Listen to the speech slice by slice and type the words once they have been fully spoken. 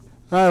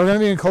All right, we're going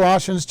to be in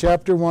Colossians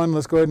chapter 1.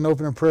 Let's go ahead and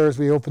open in prayer as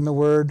we open the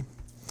Word.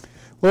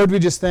 Lord, we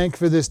just thank you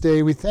for this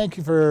day. We thank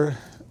you for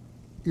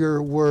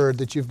your Word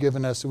that you've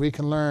given us so we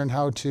can learn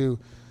how to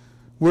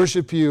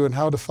worship you and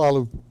how to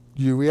follow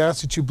you. We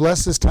ask that you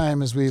bless this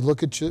time as we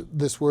look at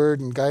this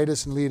Word and guide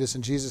us and lead us.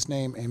 In Jesus'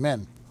 name,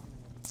 amen.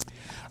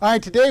 All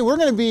right, today we're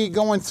going to be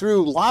going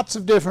through lots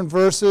of different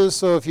verses,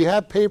 so if you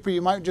have paper, you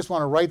might just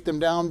want to write them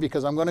down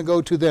because I'm going to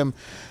go to them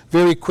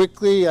very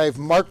quickly. I've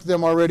marked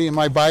them already in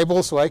my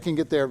Bible, so I can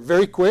get there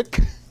very quick.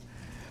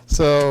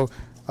 So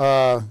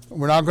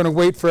we're not going to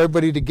wait for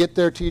everybody to get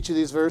there to each of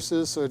these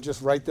verses, so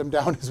just write them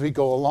down as we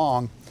go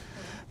along.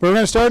 But we're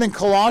going to start in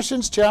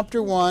Colossians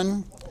chapter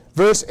 1,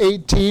 verse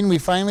 18. We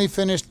finally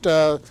finished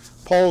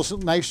Paul's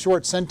nice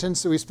short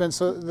sentence that we spent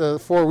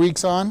the 4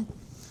 weeks on.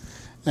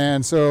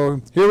 And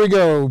so here we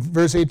go,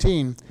 verse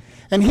 18.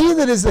 And he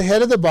that is the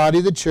head of the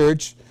body, the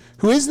church,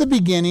 who is the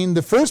beginning,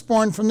 the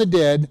firstborn from the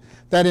dead,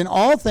 that in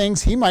all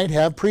things he might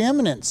have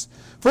preeminence.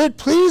 For it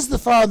pleased the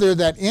Father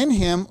that in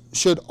him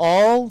should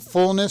all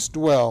fullness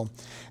dwell.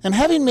 And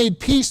having made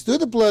peace through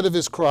the blood of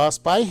his cross,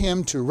 by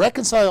him to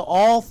reconcile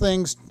all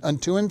things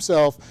unto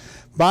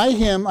himself, by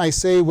him I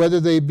say,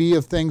 whether they be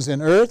of things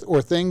in earth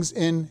or things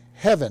in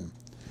heaven.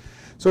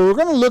 So we're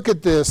going to look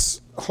at this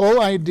whole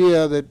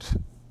idea that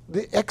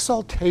the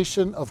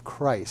exaltation of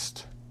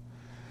Christ.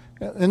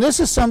 And this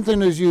is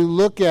something as you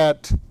look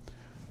at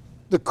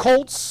the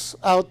cults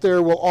out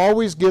there will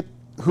always get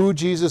who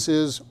Jesus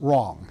is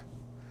wrong.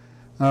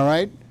 All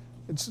right?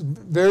 It's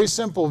very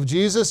simple.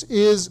 Jesus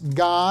is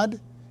God.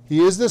 He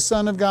is the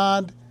Son of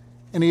God,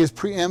 and he is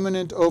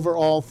preeminent over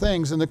all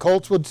things. And the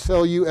cults would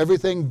tell you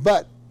everything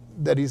but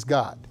that he's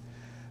God.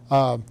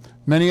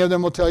 Many of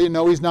them will tell you,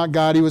 no, he's not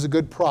God. He was a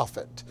good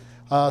prophet.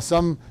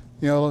 Some,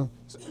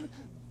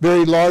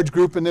 very large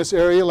group in this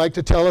area like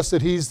to tell us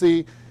that he's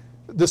the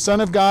Son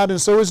of God, and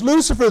so is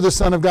Lucifer the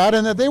Son of God,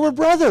 and that they were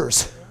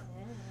brothers.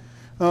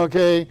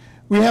 Okay,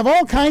 we have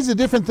all kinds of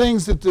different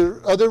things that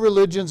the other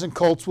religions and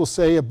cults will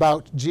say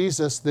about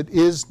Jesus that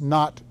is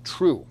not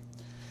true.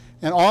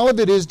 And all of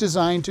it is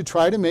designed to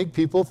try to make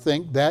people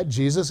think that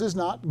Jesus is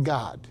not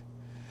God.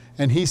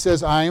 And he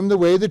says, I am the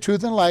way, the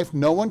truth, and life.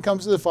 No one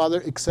comes to the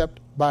Father except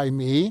by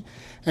me.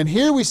 And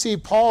here we see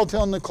Paul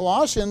telling the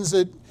Colossians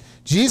that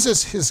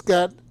Jesus has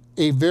got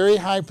a very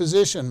high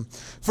position.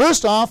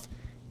 First off,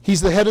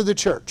 he's the head of the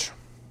church.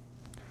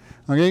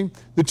 Okay?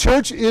 The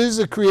church is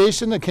a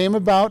creation that came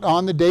about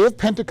on the day of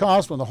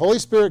Pentecost when the Holy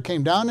Spirit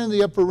came down in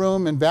the upper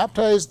room and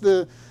baptized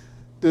the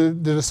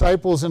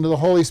disciples into the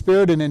Holy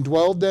Spirit and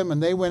indwelled them,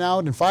 and they went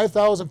out and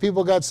 5,000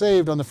 people got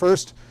saved on the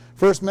first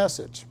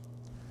message.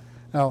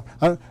 Now,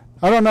 I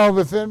don't know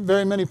if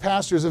very many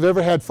pastors have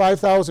ever had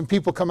 5,000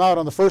 people come out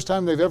on the first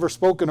time they've ever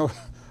spoken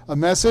a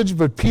message,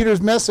 but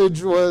Peter's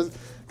message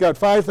got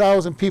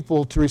 5,000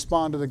 people to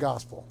respond to the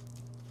gospel.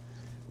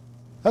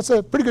 That's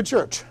a pretty good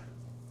church.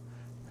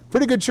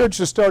 Pretty good church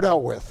to start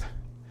out with.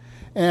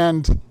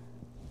 And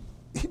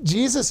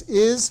Jesus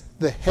is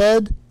the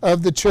head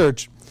of the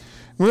church.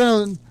 We're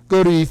going to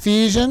go to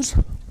Ephesians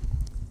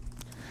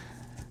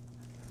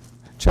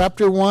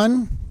chapter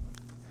 1.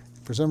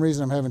 For some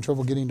reason, I'm having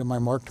trouble getting to my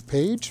marked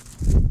page.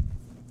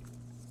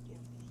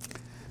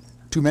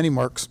 Too many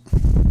marks.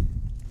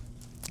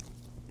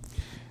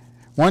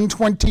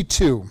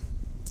 122.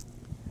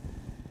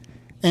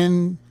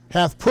 And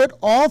hath put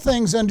all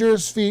things under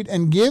his feet,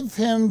 and give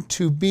him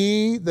to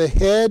be the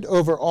head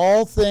over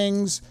all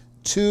things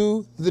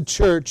to the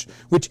church,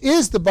 which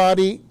is the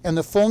body and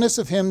the fullness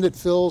of him that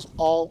fills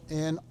all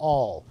in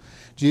all.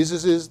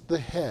 Jesus is the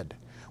head.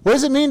 What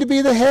does it mean to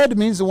be the head? It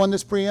means the one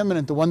that's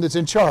preeminent, the one that's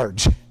in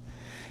charge.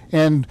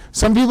 And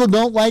some people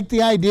don't like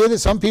the idea that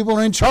some people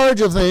are in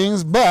charge of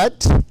things,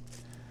 but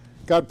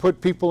God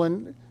put people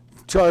in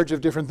charge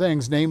of different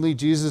things. Namely,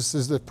 Jesus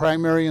is the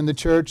primary in the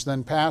church,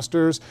 then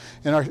pastors.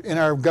 In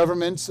our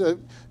governments,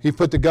 he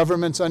put the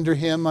governments under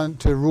him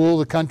to rule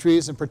the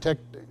countries and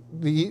protect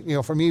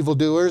from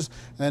evildoers.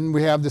 Then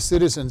we have the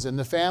citizens and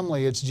the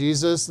family. It's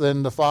Jesus,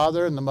 then the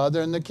father and the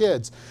mother and the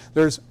kids.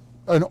 There's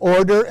an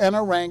order and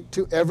a rank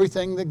to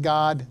everything that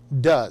God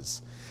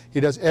does. He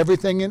does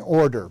everything in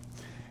order.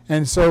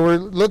 And so we're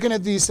looking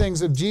at these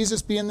things of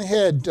Jesus being the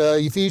head.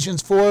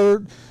 Ephesians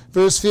 4,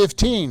 verse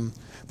 15.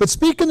 But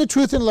speaking the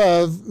truth in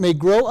love may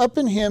grow up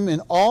in him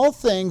in all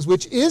things,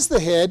 which is the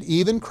head,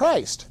 even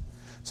Christ.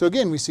 So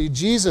again, we see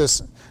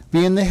Jesus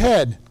being the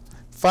head.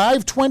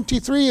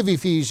 5:23 of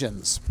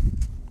Ephesians.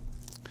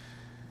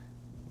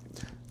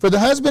 For the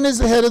husband is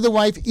the head of the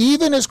wife,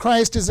 even as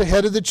Christ is the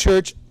head of the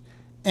church,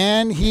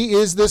 and he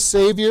is the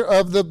Savior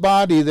of the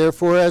body.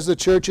 Therefore, as the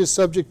church is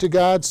subject to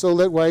God, so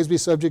let wives be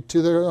subject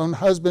to their own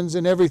husbands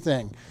in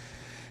everything.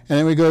 And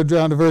then we go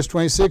down to verse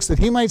 26, that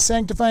he might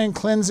sanctify and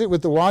cleanse it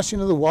with the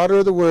washing of the water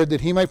of the word,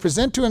 that he might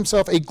present to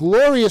himself a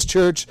glorious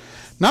church,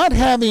 not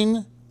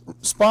having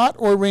spot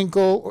or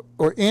wrinkle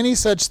or any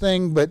such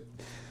thing, but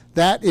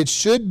that it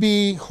should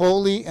be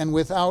holy and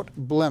without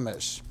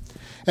blemish.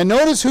 And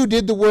notice who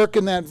did the work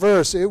in that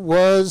verse. It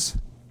was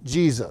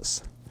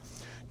Jesus.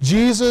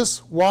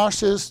 Jesus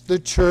washes the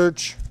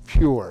church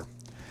pure.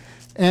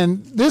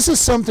 And this is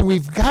something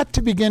we've got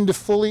to begin to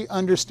fully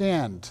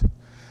understand.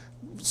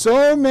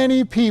 So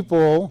many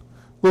people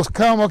will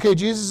come, okay,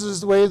 Jesus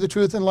is the way, the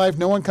truth, and life.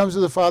 No one comes to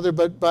the Father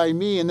but by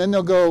me. And then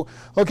they'll go,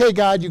 okay,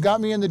 God, you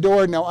got me in the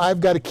door. Now I've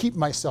got to keep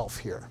myself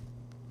here.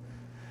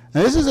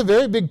 Now this is a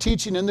very big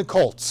teaching in the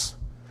cults.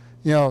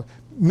 You know,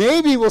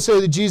 maybe we'll say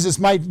that Jesus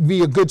might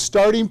be a good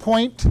starting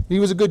point. He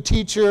was a good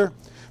teacher.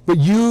 But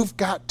you've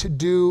got to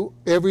do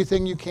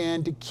everything you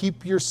can to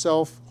keep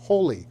yourself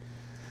holy.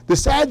 The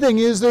sad thing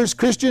is there's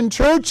Christian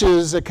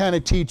churches that kind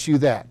of teach you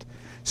that.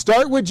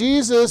 Start with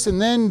Jesus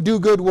and then do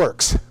good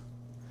works.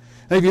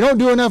 And if you don't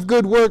do enough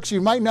good works,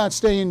 you might not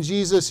stay in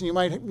Jesus and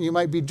you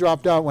might be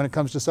dropped out when it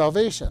comes to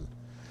salvation.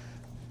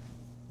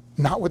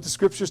 Not what the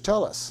scriptures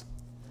tell us.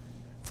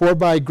 For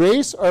by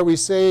grace are we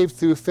saved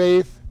through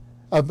faith,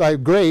 for by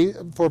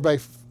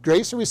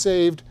grace are we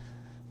saved,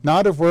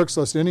 not of works,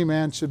 lest any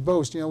man should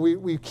boast. You know,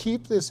 we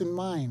keep this in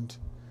mind.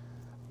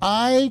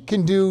 I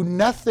can do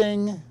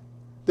nothing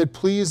that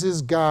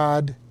pleases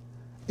God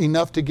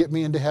enough to get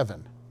me into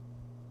heaven.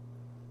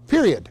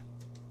 Period.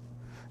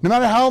 No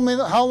matter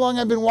how long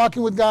I've been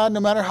walking with God, no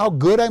matter how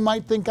good I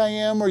might think I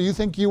am, or you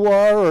think you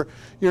are, or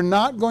you're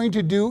not going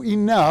to do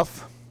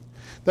enough,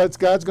 that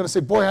God's going to say,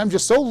 boy, I'm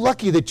just so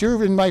lucky that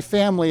you're in my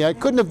family. I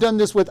couldn't have done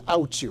this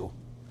without you.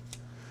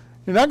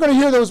 You're not going to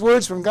hear those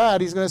words from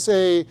God. He's going to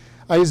say,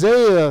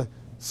 Isaiah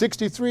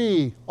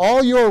 63,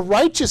 all your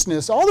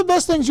righteousness, all the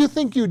best things you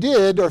think you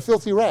did are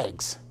filthy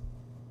rags.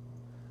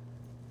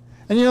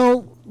 And you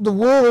know, the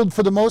world,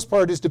 for the most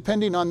part, is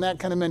depending on that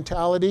kind of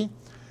mentality.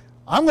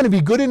 I'm going to be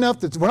good enough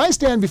that when I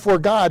stand before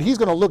God, He's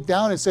going to look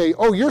down and say,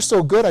 oh, you're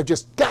so good, I've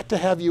just got to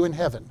have you in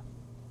heaven.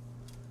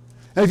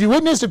 And if you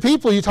witness to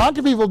people, you talk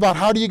to people about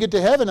how do you get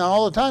to heaven, and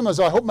all the time I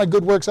hope my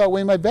good works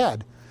outweigh my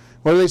bad.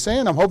 What are they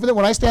saying? I'm hoping that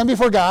when I stand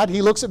before God,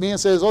 He looks at me and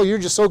says, oh, you're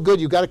just so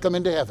good, you've got to come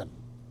into heaven.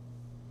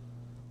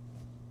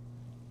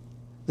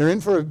 They're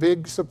in for a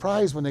big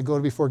surprise when they go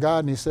before God,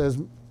 and He says,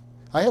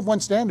 I have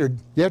one standard.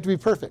 You have to be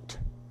perfect.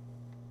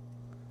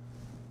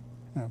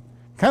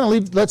 Kind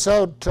of lets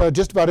out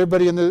just about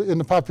everybody in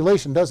the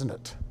population, doesn't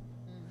it?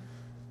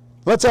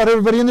 Lets out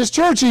everybody in this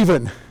church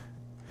even,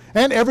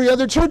 and every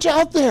other church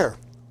out there.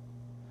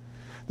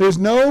 There's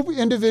no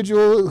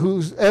individual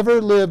who's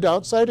ever lived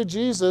outside of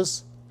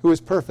Jesus who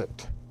is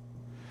perfect.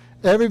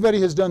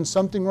 Everybody has done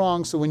something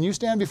wrong, so when you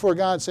stand before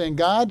God saying,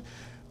 God,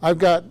 I've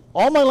got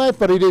all my life,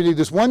 but I did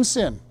this one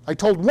sin. I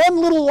told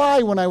one little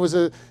lie when I was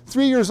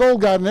 3 years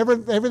old, God, and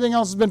everything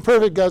else has been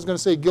perfect. God's going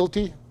to say,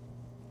 guilty.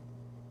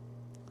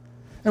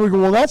 And we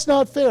go, well, that's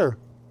not fair.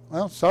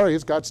 Well, sorry,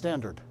 it's God's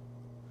standard.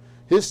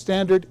 His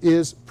standard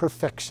is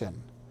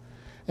perfection.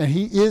 And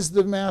He is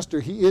the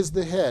master. He is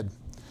the head.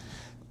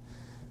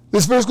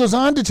 This verse goes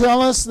on to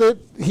tell us that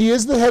He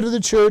is the head of the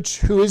church,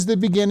 who is the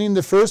beginning,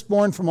 the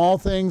firstborn from all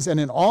things, and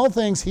in all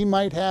things He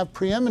might have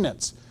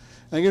preeminence.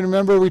 And again,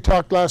 remember we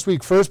talked last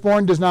week,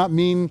 firstborn does not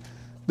mean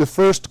the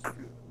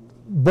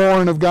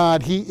firstborn of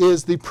God. He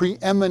is the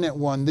preeminent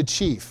one, the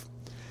chief.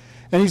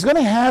 And He's going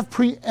to have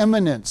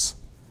preeminence.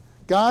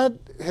 God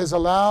has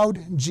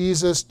allowed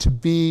Jesus to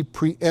be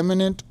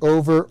preeminent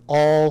over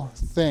all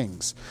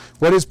things.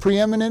 What does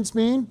preeminence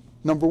mean?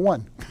 Number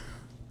one.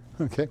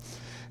 Okay.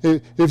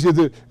 If you're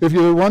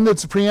the one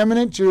that's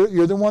preeminent,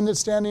 you're the one that's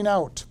standing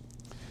out.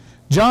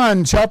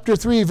 John chapter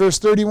 3, verse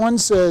 31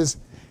 says,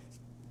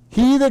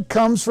 He that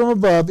comes from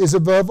above is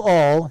above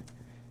all.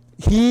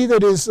 He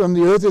that is from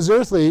the earth is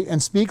earthly,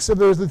 and speaks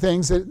of earthly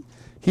things. That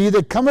he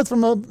that cometh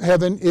from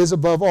heaven is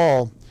above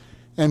all.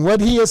 And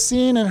what he has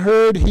seen and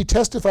heard, he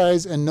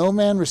testifies, and no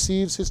man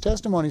receives his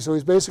testimony. So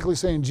he's basically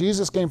saying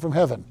Jesus came from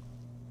heaven.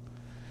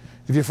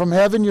 If you're from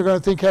heaven, you're going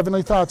to think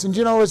heavenly thoughts. And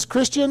you know, as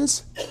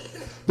Christians,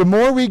 the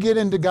more we get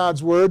into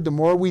God's Word, the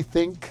more we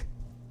think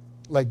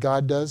like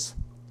God does.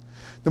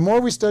 The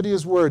more we study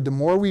His Word, the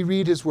more we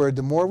read His Word,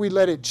 the more we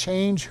let it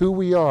change who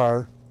we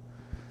are,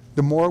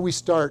 the more we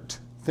start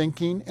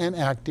thinking and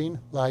acting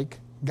like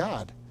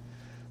God.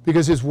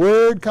 Because His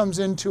Word comes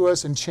into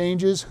us and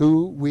changes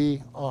who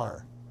we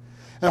are.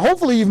 And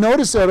hopefully you've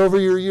noticed that over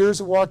your years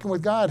of walking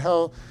with God,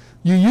 how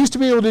you used to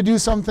be able to do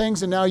some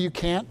things and now you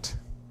can't.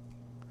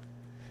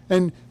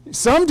 And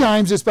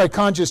sometimes it's by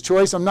conscious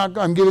choice.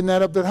 I'm giving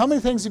that up. But how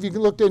many things have you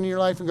looked in your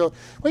life and go,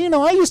 well, you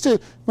know, I used to,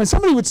 when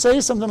somebody would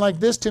say something like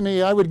this to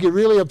me, I would get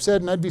really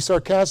upset and I'd be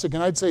sarcastic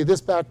and I'd say this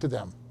back to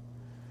them.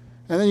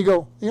 And then you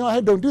go, you know,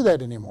 I don't do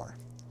that anymore.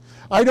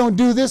 I don't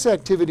do this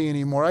activity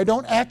anymore. I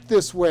don't act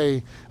this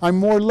way. I'm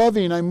more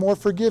loving. I'm more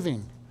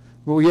forgiving.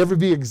 Will we ever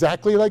be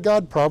exactly like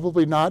God?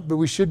 Probably not, but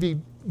we should be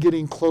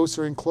getting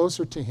closer and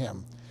closer to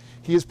Him.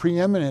 He is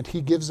preeminent. He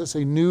gives us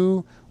a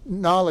new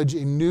knowledge,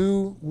 a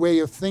new way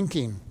of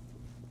thinking.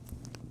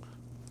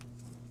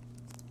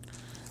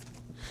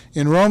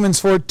 In Romans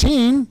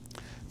 14,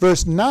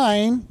 verse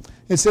 9,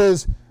 it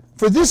says,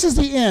 For this is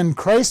the end,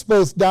 Christ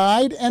both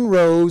died and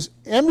rose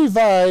and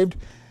revived,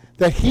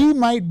 that He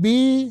might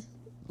be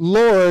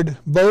Lord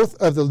both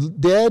of the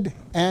dead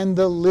and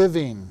the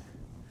living.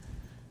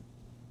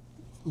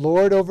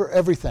 Lord over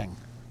everything,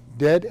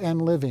 dead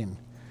and living.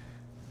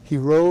 He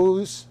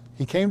rose,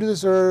 He came to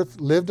this earth,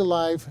 lived a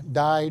life,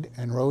 died,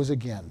 and rose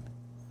again.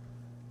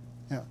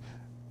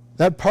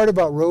 That part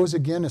about rose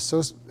again is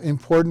so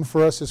important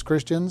for us as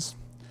Christians.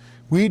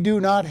 We do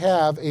not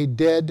have a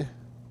dead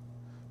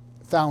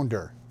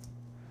founder.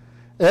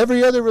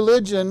 Every other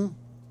religion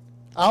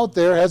out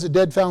there has a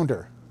dead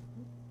founder.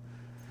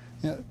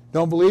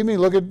 Don't believe me?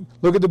 Look at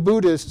the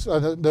Buddhists,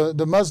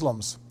 the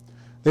Muslims.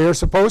 They are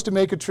supposed to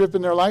make a trip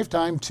in their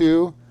lifetime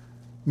to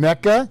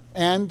Mecca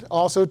and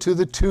also to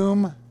the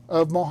tomb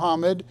of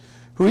Muhammad,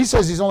 who he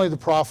says he's only the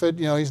prophet.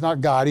 He's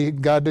not God.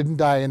 God didn't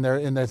die in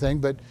their thing,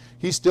 but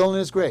he's still in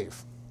his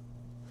grave.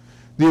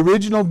 The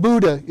original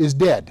Buddha is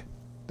dead.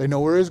 They know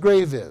where his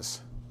grave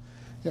is.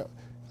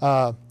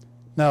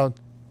 Now,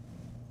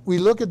 we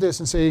look at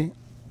this and say,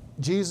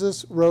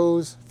 Jesus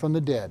rose from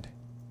the dead.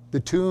 The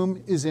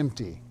tomb is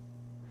empty.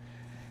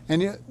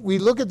 And we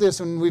look at this,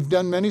 and we've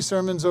done many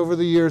sermons over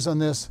the years on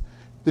this.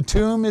 The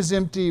tomb is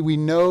empty. We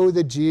know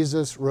that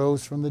Jesus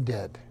rose from the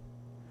dead.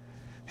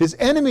 His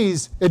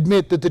enemies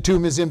admit that the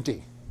tomb is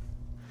empty.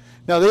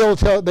 Now,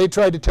 they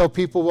tried to tell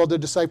people, well, the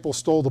disciples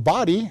stole the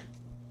body,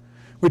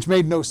 which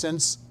made no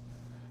sense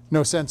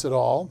at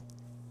all,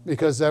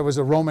 because that was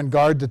a Roman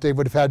guard that they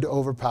would have had to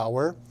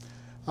overpower.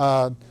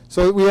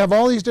 So we have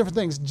all these different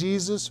things.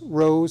 Jesus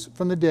rose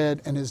from the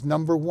dead and is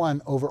number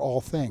one over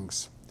all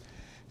things.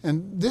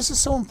 And this is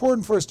so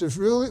important for us to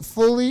really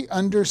fully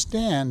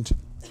understand.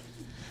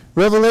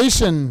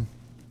 Revelation.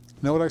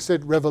 Know what I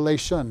said?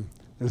 Revelation.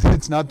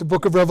 It's not the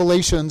book of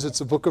Revelations, it's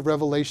the book of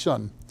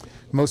Revelation.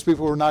 Most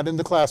people were not in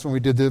the class when we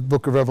did the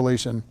book of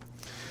Revelation.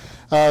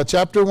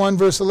 Chapter 1,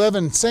 verse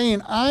 11,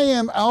 saying, I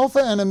am Alpha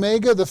and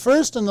Omega, the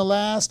first and the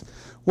last.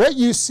 What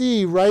you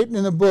see, write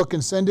in the book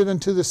and send it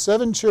unto the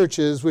 7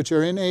 churches which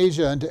are in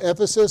Asia, unto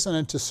Ephesus, and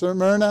unto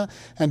Smyrna,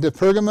 and to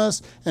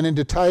Pergamos, and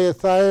unto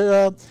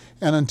Thyatira,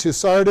 and unto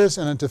Sardis,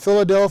 and unto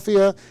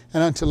Philadelphia,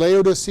 and unto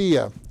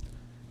Laodicea.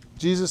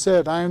 Jesus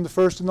said, I am the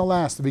first and the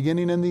last, the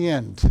beginning and the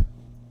end.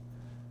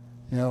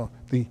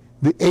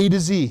 The A to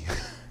Z,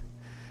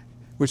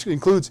 which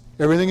includes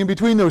everything in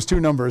between those two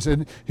numbers.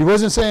 And he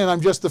wasn't saying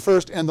I'm just the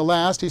first and the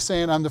last. He's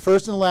saying I'm the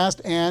first and the last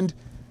and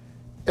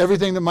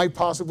everything that might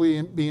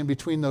possibly be in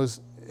between those.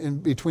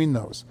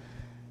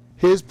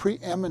 His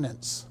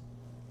preeminence.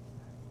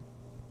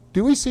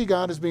 Do we see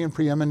God as being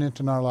preeminent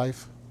in our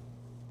life?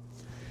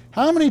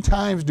 How many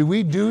times do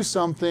we do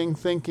something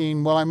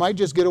thinking, well, I might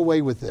just get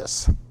away with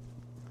this?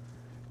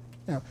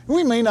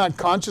 We may not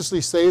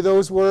consciously say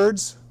those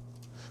words,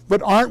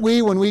 but aren't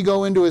we, when we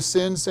go into a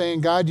sin, saying,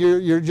 God,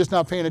 you're just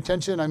not paying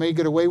attention, I may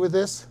get away with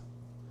this?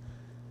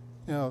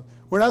 We're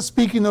not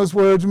speaking those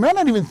words. We might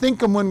not even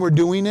think them when we're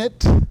doing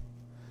it.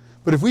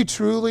 But if we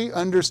truly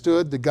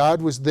understood that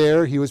God was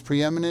there, He was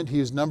preeminent, He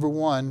is number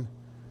one,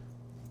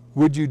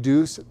 would you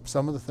do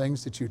some of the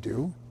things that you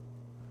do?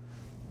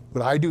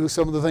 Would I do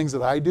some of the things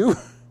that I do?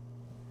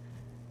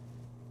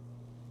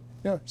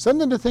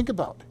 Something to think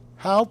about.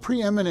 How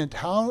preeminent,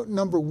 how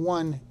number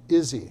one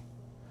is He?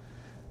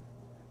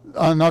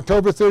 On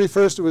October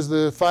 31st, it was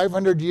the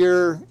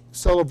 500-year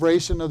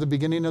celebration of the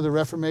beginning of the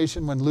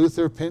Reformation when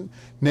Luther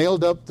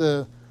nailed up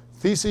the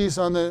theses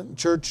on the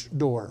church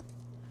door.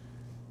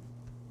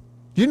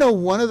 Do you know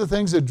one of the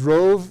things that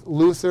drove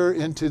Luther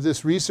into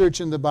this research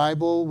in the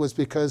Bible was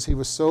because he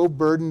was so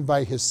burdened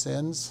by his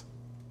sins?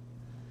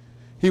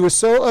 He was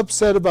so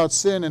upset about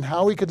sin and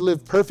how he could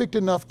live perfect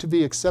enough to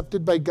be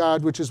accepted by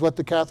God, which is what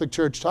the Catholic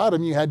Church taught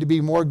him. You had to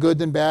be more good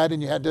than bad,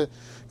 and you had to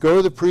go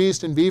to the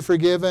priest and be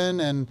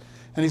forgiven. And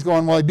he's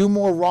going, well, I do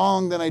more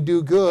wrong than I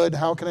do good.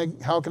 How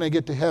can I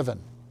get to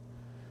heaven?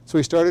 So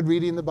he started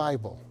reading the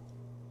Bible.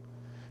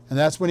 And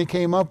that's when he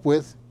came up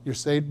with, you're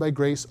saved by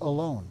grace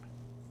alone.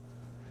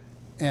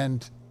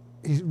 And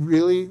he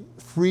really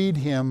freed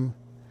him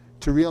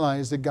to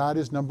realize that God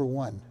is number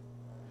one.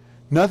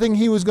 Nothing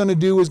he was going to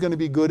do was going to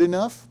be good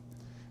enough.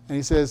 And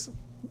he says,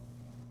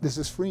 this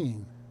is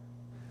freeing.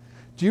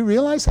 Do you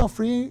realize how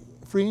freeing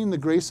the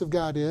grace of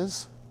God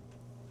is?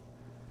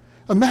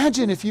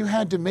 Imagine if you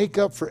had to make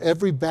up for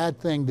every bad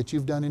thing that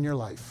you've done in your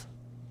life.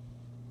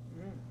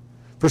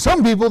 For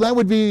some people, that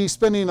would be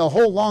spending a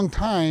whole long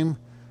time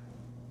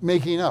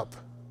making up.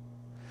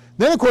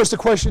 Then, of course, the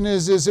question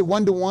is it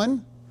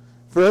 1-to-1?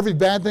 For every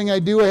bad thing I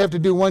do, I have to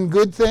do one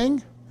good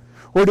thing?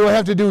 Or do I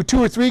have to do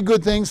 2 or 3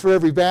 good things for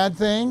every bad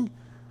thing?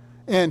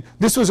 And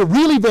this was a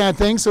really bad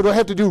thing, so do I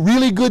have to do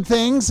really good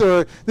things?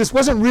 Or this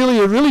wasn't really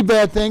a really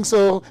bad thing,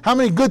 so how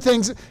many good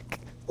things?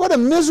 What a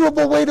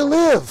miserable way to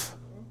live.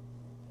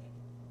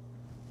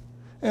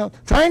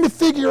 Trying to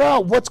figure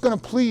out what's going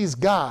to please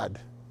God.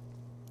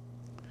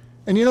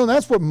 And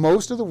that's what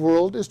most of the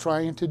world is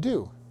trying to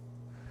do.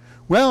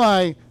 Well,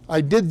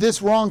 I did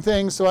this wrong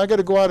thing, so I got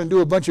to go out and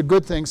do a bunch of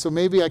good things, so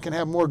maybe I can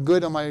have more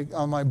good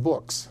on my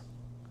books.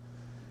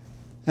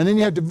 And then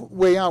you have to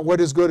weigh out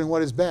what is good and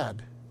what is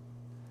bad.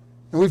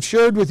 And we've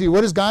shared with you,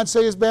 what does God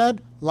say is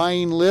bad?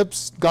 Lying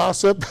lips,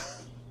 gossip.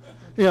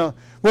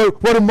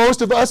 What do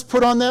most of us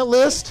put on that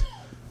list?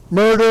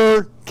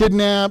 Murder,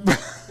 kidnap,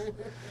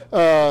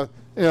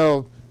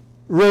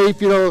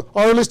 rape.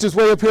 Our list is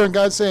way up here, and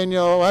God's saying,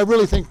 I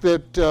really think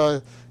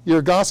that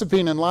your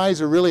gossiping and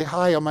lies are really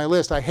high on my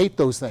list. I hate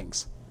those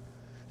things.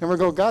 And we're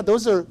going, God,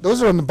 those are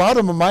on the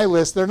bottom of my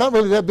list. They're not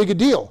really that big a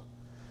deal.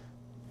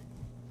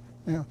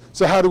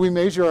 So how do we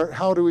measure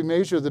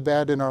the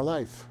bad in our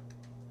life?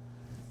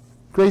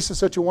 Grace is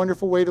such a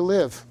wonderful way to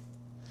live.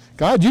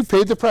 God, you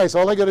paid the price.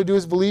 All I got to do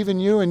is believe in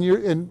you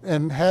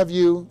and have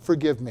you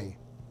forgive me.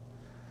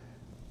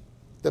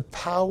 The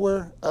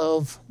power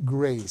of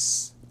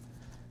grace.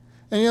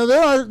 And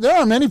there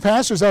are many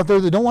pastors out there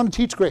that don't want to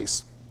teach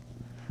grace.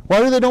 Why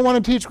do they don't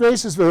want to teach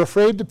grace? Is they're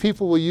afraid that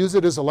people will use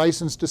it as a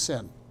license to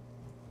sin.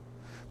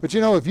 But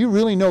if you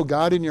really know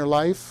God in your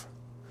life,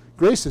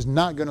 grace is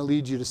not going to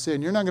lead you to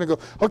sin. You're not going to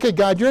go, okay,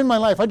 God, you're in my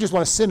life. I just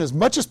want to sin as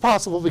much as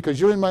possible because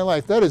you're in my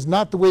life. That is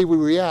not the way we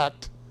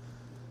react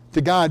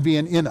to God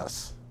being in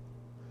us.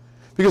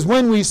 Because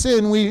when we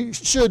sin, we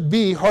should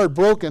be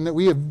heartbroken that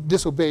we have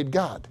disobeyed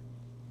God.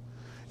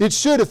 It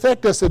should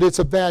affect us that it's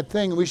a bad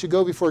thing. We should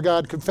go before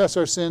God, confess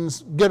our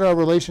sins, get our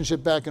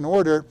relationship back in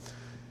order,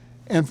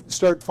 and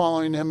start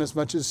following him as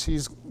much as he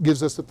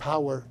gives us the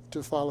power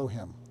to follow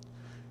him.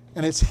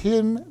 And it's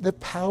him that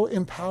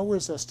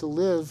empowers us to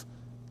live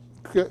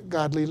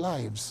godly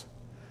lives.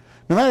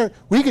 No matter,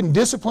 we can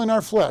discipline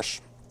our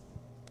flesh.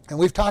 And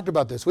we've talked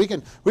about this. We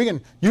can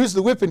use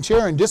the whip and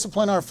chair and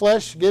discipline our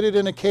flesh, get it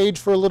in a cage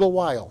for a little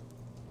while.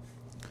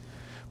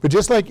 But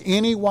just like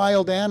any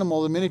wild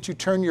animal, the minute you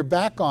turn your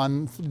back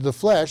on the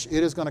flesh,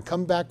 it is going to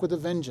come back with a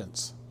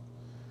vengeance.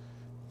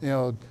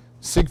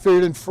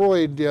 Siegfried and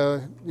Freud,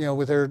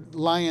 with their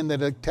lion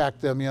that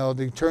attacked them,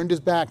 they turned his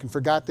back and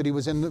forgot that he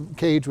was in the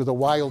cage with a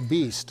wild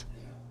beast.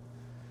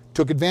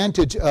 Took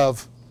advantage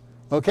of,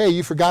 okay,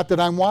 you forgot that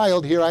I'm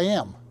wild, here I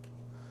am.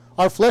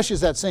 Our flesh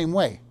is that same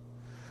way.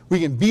 We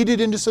can beat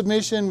it into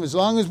submission. As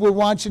long as we're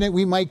watching it,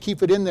 we might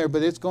keep it in there,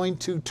 but it's going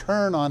to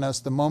turn on us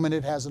the moment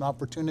it has an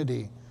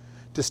opportunity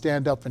to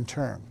stand up and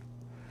turn.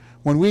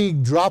 When we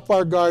drop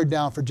our guard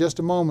down for just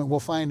a moment, we'll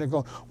find and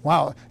go,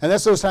 wow. And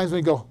that's those times when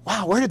we go,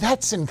 wow, where did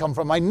that sin come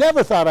from? I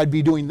never thought I'd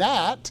be doing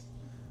that.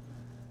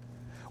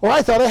 Or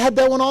I thought I had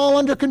that one all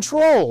under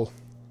control.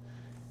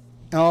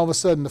 And all of a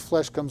sudden, the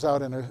flesh comes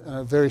out in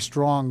a very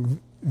strong,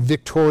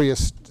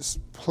 victorious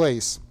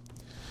place.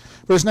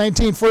 Verse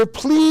 19, for it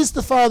pleased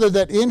the Father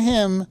that in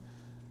him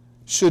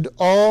should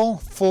all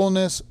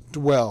fullness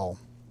dwell.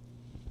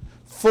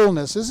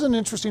 Fullness. This is an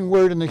interesting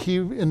word in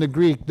the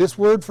Greek. This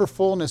word for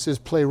fullness is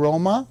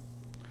pleroma,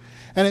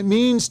 and it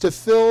means to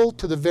fill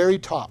to the very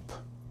top.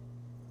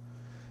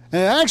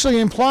 And it actually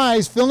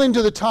implies filling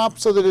to the top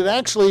so that it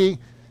actually,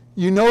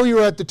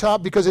 you're at the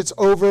top because it's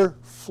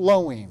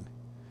overflowing.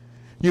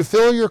 You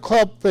fill your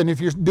cup, and if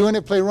you're doing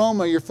it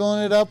pleroma, you're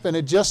filling it up, and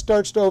it just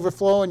starts to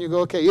overflow, and you go,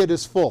 okay, it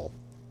is full.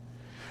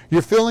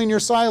 You're filling your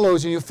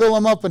silos, and you fill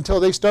them up until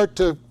they start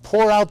to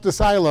pour out the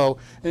silo,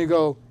 and you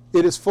go,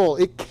 it is full.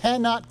 It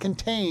cannot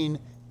contain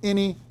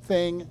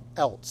anything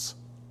else.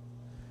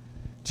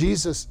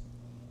 Jesus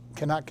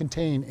cannot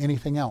contain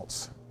anything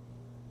else.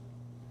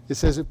 It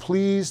says it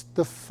pleased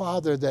the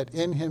Father that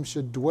in him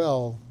should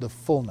dwell the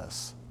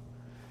fullness.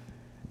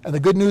 And the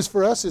good news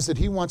for us is that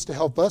he wants to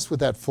help us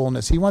with that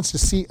fullness. He wants to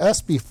see us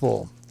be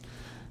full.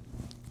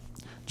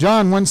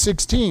 John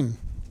 1:16.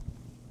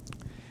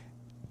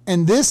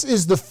 And this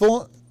is the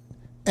full,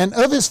 and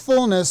of his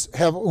fullness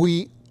have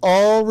we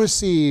all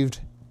received,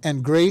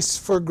 and grace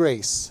for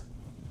grace.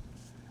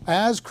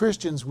 As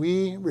Christians,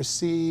 we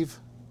receive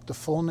the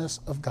fullness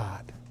of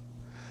God.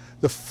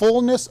 The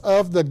fullness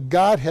of the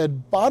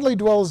Godhead bodily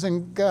dwells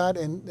in God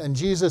and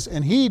Jesus,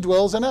 and he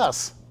dwells in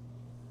us.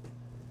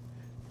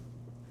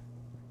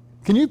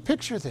 Can you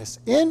picture this?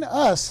 In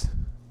us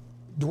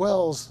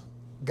dwells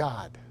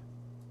God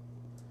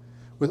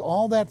with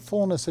all that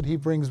fullness that he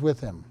brings with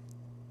him.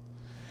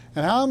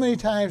 And how many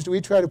times do we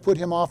try to put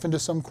him off into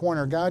some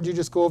corner? God, you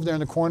just go over there in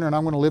the corner and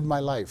I'm going to live my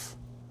life.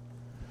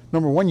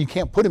 Number one, you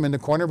can't put him in the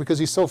corner because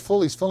he's so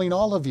full, he's filling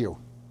all of you.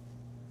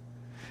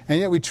 And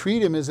yet we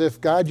treat him as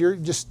if, God, you're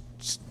just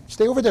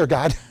stay over there,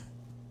 God.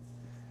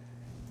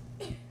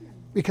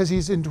 Because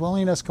he's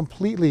indwelling us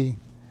completely.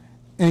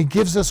 And he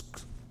gives us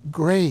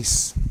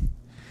grace.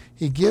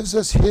 He gives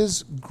us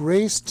his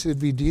grace to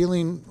be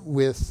dealing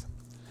with.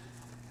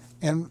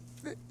 And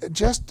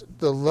just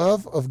the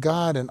love of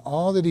God and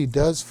all that he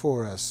does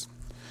for us.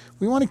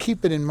 We want to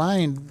keep it in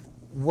mind.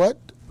 What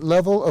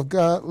level of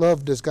God,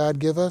 love does God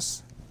give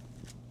us?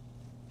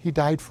 He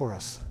died for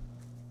us.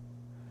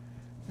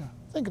 Yeah,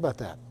 think about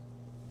that.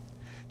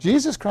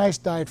 Jesus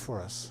Christ died for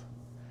us.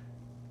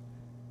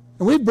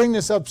 And we bring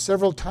this up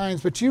several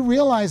times, but you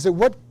realize that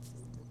what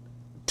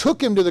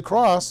took him to the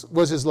cross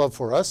was his love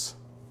for us.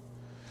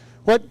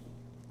 What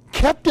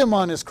kept him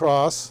on his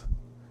cross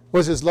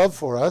was his love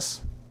for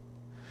us.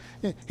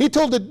 He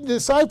told the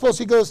disciples,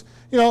 he goes,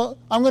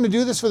 I'm going to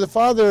do this for the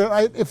Father.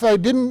 If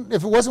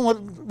it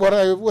wasn't what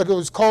I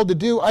was called to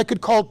do, I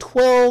could call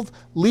 12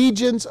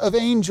 legions of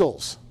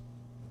angels.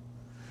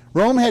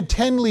 Rome had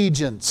 10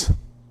 legions.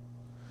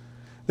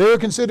 They were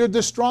considered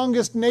the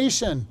strongest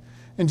nation.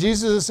 And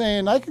Jesus is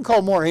saying, I can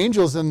call more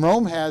angels than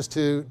Rome has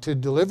to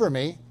deliver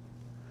me.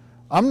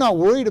 I'm not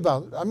worried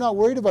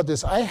about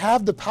this. I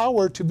have the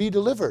power to be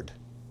delivered.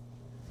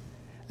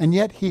 And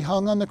yet he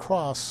hung on the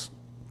cross,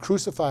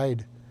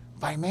 crucified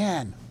by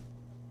man.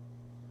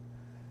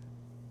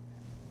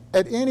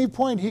 At any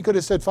point he could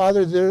have said,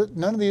 Father,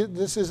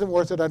 this isn't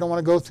worth it. I don't want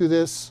to go through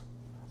this.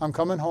 I'm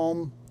coming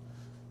home.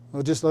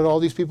 We'll just let all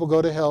these people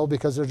go to hell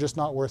because they're just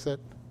not worth it.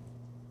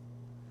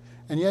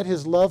 And yet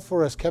his love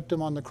for us kept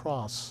him on the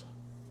cross.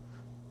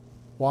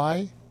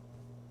 Why?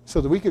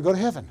 So that we could go to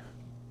heaven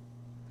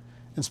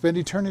and spend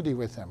eternity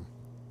with him.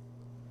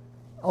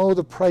 Oh,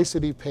 the price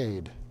that he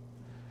paid.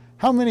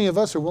 How many of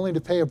us are willing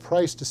to pay a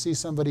price to see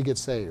somebody get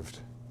saved?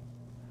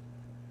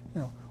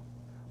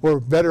 Or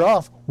better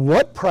off,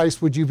 what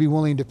price would you be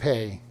willing to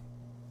pay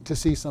to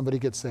see somebody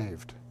get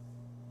saved?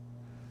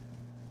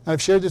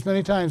 I've shared this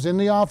many times. In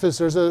the office,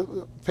 there's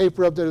a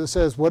paper up there that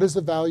says, what is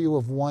the value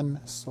of one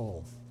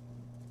soul?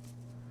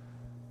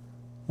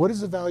 What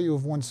is the value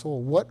of one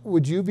soul? What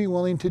would you be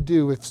willing to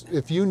do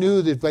if you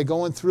knew that by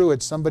going through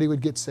it, somebody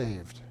would get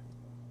saved?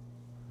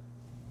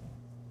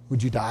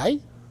 Would you die?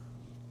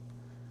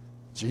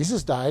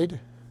 Jesus died.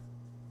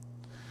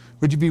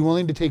 Would you be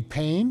willing to take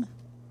pain?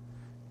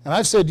 And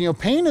I've said,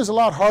 pain is a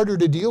lot harder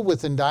to deal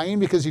with than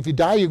dying, because if you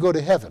die, you go to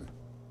heaven.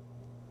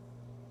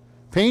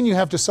 Pain you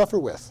have to suffer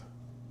with.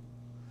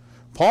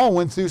 Paul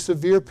went through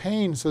severe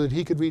pain so that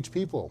he could reach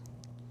people.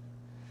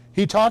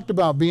 He talked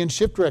about being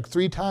shipwrecked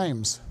 3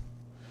 times,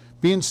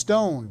 being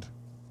stoned,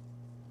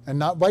 and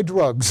not by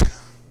drugs,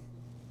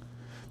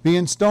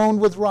 being stoned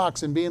with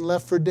rocks and being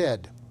left for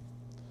dead,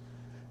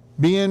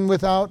 being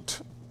without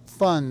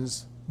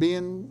funds,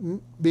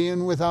 being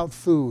without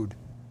food.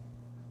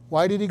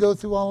 Why did he go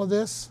through all of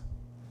this?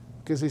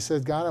 Because he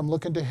said, God, I'm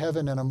looking to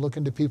heaven and I'm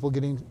looking to people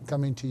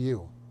coming to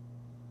you.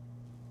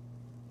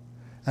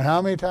 And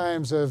how many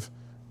times have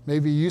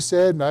maybe you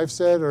said, and I've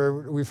said,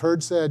 or we've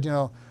heard said,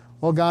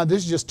 well, God,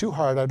 this is just too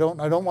hard. I don't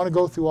want to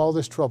go through all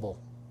this trouble.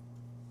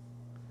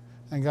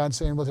 And God's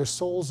saying, well, there's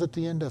souls at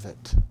the end of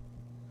it.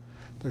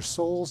 There's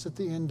souls at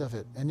the end of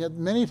it. And yet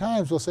many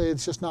times we'll say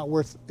it's not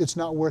worth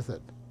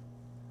it.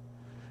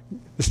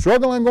 The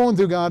struggle I'm going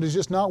through, God, is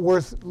just not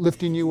worth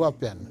lifting you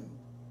up in.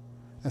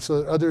 And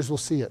so that others will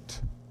see it.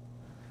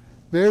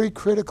 Very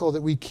critical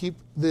that we keep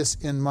this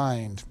in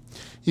mind.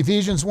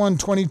 Ephesians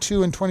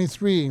 1:22 and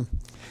 23.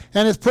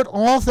 And hath put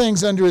all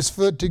things under his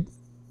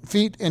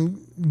feet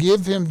and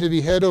give him to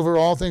be head over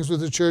all things with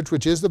the church,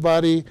 which is the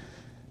body,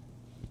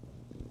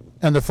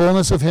 and the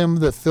fullness of him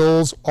that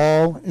fills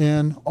all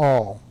in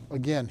all.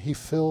 Again, he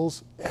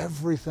fills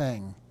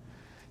everything.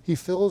 He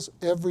fills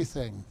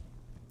everything.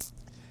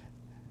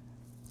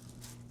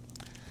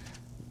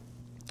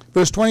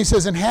 Verse 20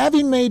 says, and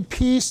having made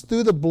peace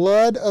through the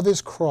blood of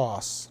his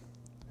cross.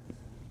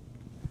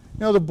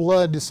 The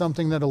blood is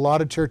something that a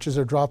lot of churches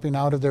are dropping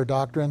out of their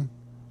doctrine.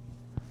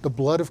 The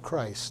blood of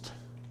Christ.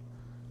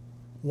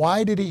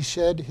 Why did he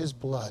shed his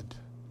blood?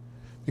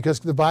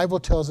 Because the Bible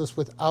tells us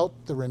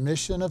without the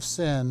remission of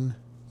sin,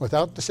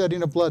 without the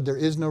shedding of blood, there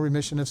is no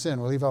remission of sin.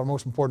 We'll leave out the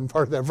most important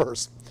part of that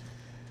verse.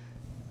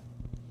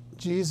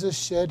 Jesus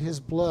shed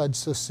his blood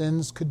so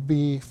sins could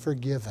be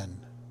forgiven.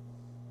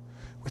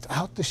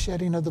 Without the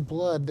shedding of the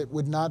blood, that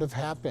would not have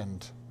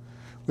happened.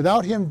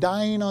 Without him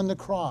dying on the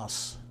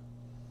cross,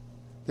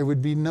 there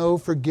would be no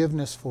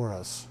forgiveness for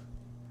us.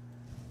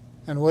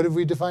 And what have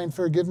we defined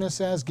forgiveness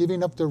as?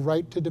 Giving up the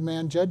right to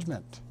demand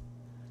judgment.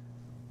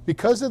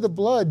 Because of the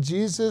blood,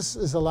 Jesus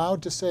is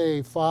allowed to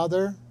say,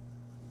 Father,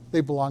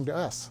 they belong to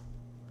us.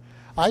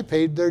 I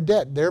paid their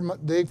debt.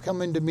 They've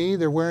come into me.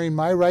 They're wearing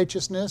my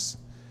righteousness.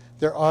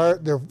 They're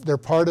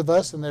part of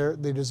us,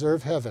 and they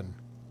deserve heaven.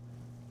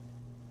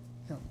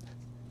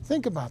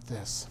 Think about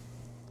this.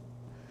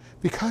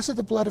 Because of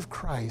the blood of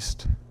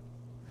Christ,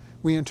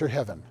 we enter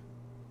heaven.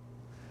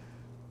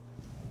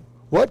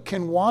 What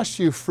can wash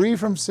you free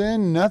from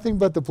sin? Nothing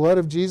but the blood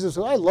of Jesus.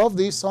 I love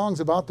these songs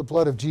about the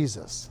blood of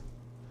Jesus.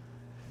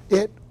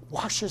 It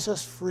washes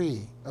us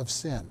free of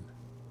sin.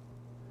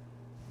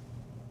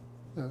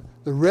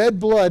 The red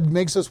blood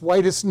makes us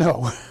white as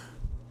snow.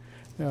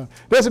 It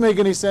doesn't make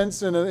any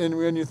sense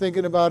when you're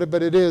thinking about it,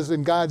 but it is.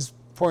 In God's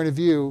point of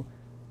view,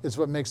 it's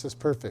what makes us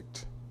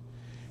perfect.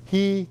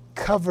 He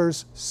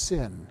covers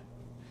sin.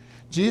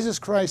 Jesus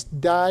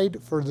Christ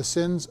died for the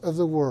sins of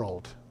the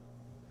world.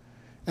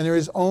 And there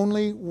is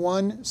only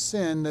one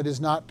sin that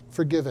is not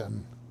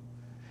forgiven,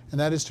 and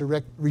that is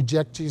to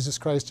reject Jesus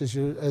Christ as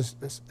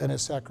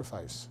his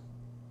sacrifice.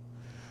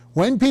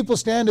 When people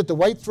stand at the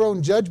white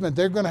throne judgment,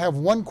 they're going to have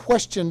one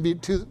question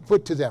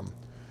put to them.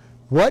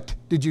 What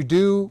did you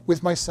do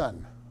with my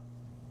son?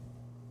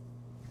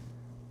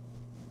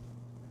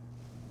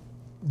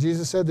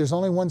 Jesus said there's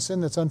only one sin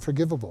that's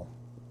unforgivable.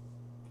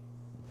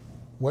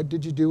 What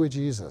did you do with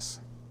Jesus?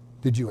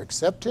 Did you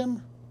accept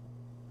him,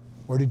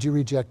 or did you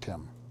reject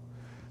him?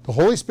 The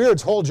Holy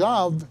Spirit's whole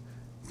job,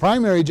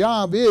 primary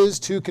job, is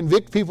to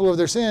convict people of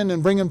their sin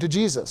and bring them to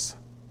Jesus.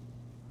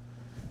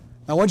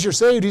 Now, once you're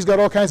saved, he's got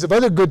all kinds of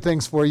other good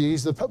things for you.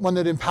 He's the one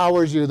that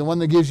empowers you, the one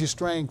that gives you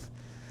strength.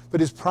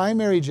 But his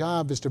primary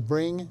job is to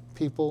bring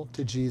people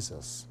to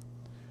Jesus.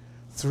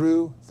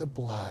 through the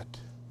blood.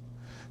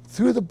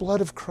 Through the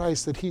blood of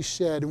Christ that he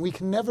shed. And we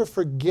can never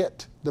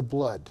forget the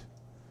blood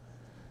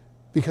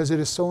because it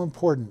is so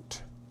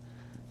important.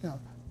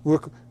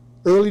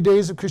 Early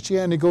days of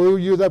Christianity go,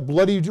 you're that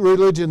bloody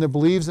religion that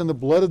believes in the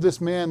blood of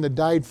this man that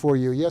died for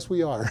you. Yes,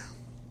 we are.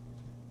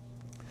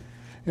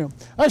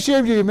 I've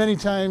shared with you many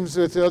times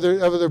with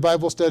other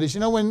Bible studies.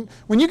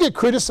 When you get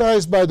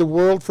criticized by the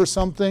world for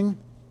something,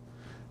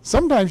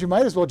 sometimes you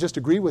might as well just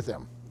agree with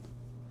them.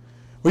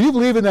 Well, you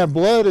believe in that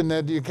blood and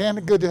that you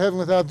can't go to heaven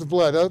without the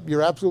blood. Oh,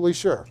 you're absolutely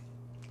sure.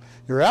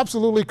 You're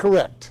absolutely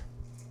correct.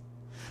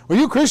 Well,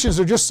 you Christians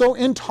are just so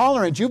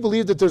intolerant. You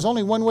believe that there's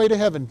only one way to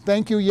heaven.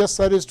 Thank you. Yes,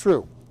 that is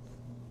true.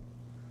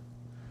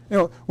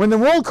 When the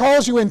world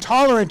calls you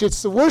intolerant,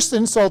 it's the worst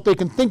insult they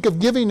can think of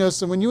giving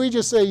us. And when you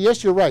just say,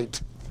 yes, you're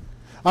right.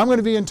 I'm going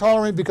to be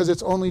intolerant because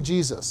it's only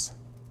Jesus.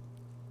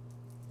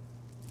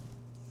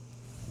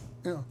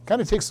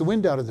 Kind of takes the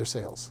wind out of their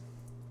sails.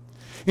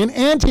 In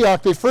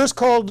Antioch, they first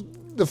called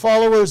the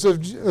followers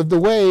of the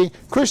way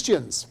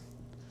Christians.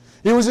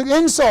 It was an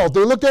insult.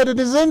 They looked at it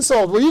as an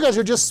insult. Well, you guys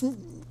are just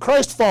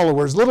Christ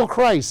followers, little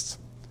Christs.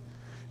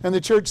 And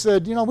the church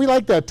said, we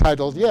like that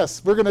title.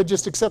 Yes, we're going to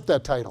just accept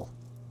that title.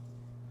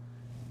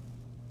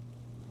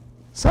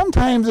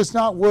 Sometimes it's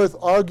not worth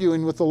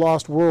arguing with the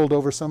lost world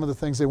over some of the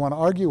things they want to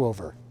argue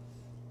over.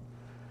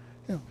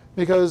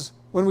 Because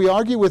when we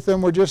argue with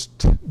them, we're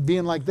just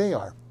being like they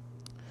are.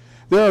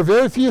 There are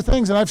very few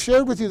things, and I've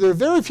shared with you, there are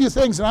very few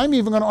things that I'm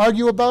even going to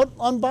argue about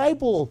on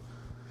Bible.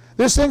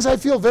 There's things I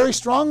feel very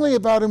strongly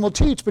about and will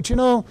teach, but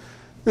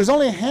there's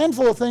only a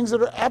handful of things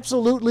that are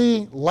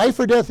absolutely life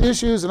or death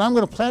issues, and I'm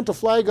going to plant a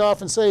flag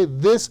off and say,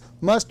 this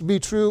must be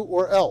true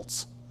or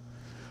else.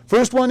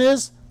 First one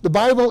is, the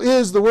Bible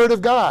is the Word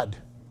of God.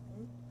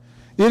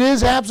 It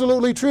is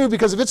absolutely true,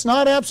 because if it's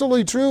not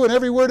absolutely true and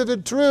every word of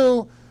it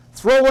true,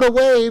 throw it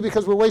away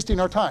because we're wasting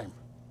our time.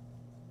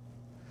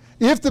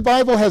 If the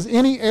Bible has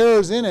any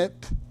errors in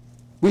it,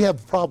 we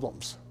have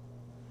problems.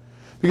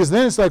 Because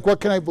then it's like, what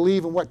can I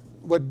believe and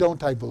what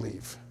don't I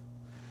believe?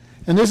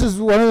 And this is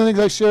one of the things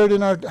I shared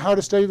in our How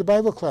to Study the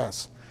Bible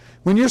class.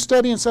 When you're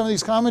studying some of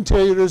these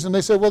commentators and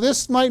they say, well,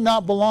 this might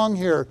not belong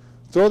here,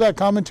 throw that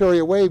commentary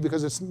away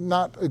because it's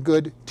not a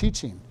good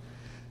teaching.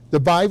 The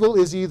Bible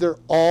is either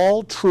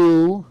all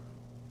true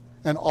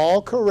and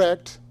all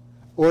correct,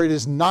 or it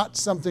is not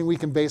something we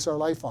can base our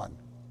life on.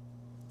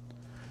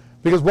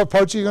 Because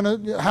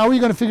how are you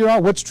going to figure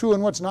out what's true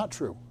and what's not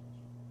true?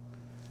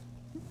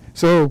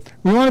 So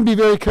we want to be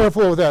very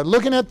careful with that.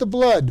 Looking at the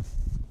blood.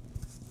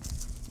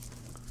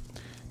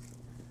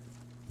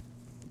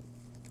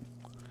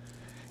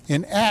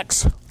 In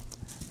Acts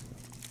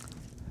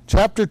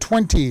chapter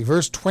 20,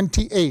 verse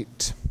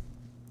 28.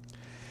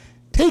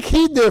 Take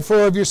heed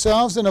therefore of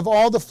yourselves and of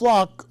all the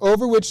flock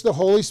over which the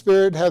Holy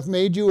Spirit hath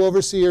made you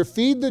overseer.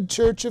 Feed the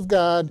church of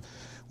God,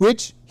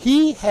 which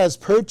he has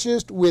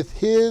purchased with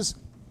his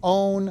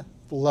own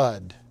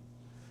blood.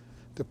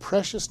 The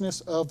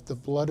preciousness of the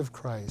blood of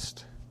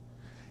Christ.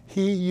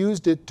 He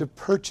used it to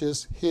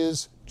purchase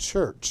his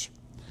church.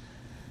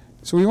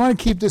 So we want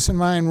to keep this in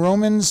mind.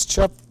 Romans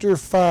chapter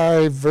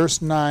 5,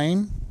 verse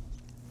 9.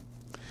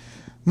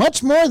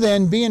 Much more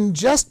then, being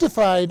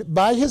justified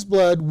by his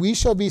blood, we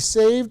shall be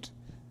saved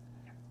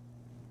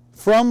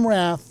from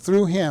wrath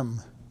through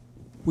him.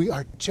 We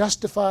are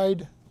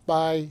justified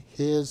by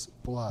his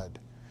blood.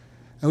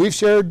 And we've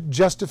shared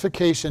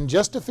justification.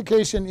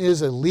 Justification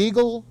is a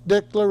legal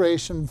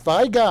declaration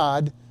by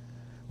God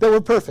that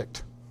we're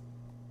perfect.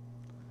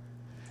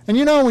 And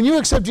when you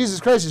accept Jesus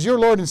Christ as your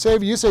Lord and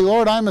Savior, you say,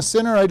 Lord, I'm a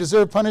sinner, I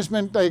deserve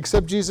punishment, I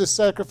accept Jesus'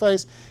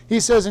 sacrifice. He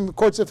says in the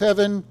courts of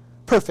heaven,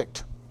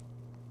 perfect.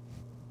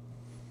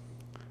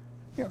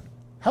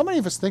 How many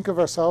of us think of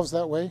ourselves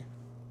that way?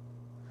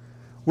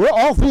 We're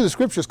all through the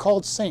Scriptures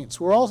called saints.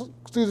 We're all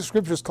through the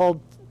Scriptures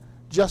called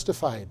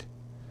justified.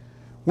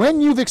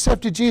 When you've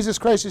accepted Jesus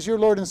Christ as your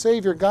Lord and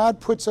Savior, God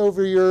puts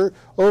over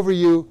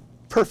you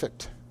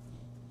perfect.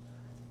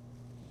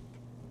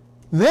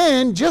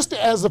 Then, just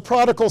as the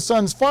prodigal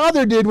son's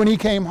father did when he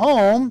came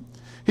home,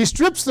 he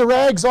strips the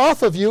rags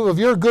off of you of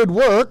your good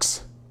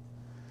works,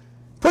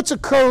 puts a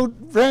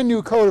brand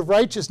new coat of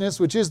righteousness,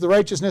 which is the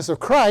righteousness of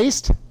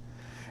Christ,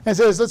 and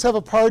says, let's have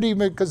a party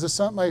because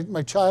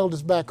my child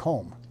is back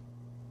home.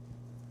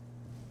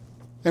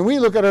 And we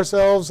look at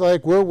ourselves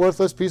like we're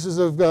worthless pieces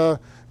of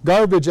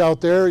garbage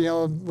out there,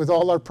 with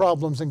all our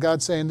problems, and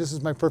God's saying, this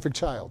is my perfect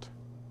child.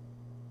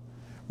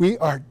 We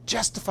are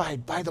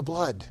justified by the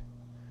blood.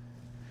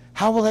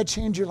 How will that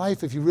change your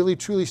life if you really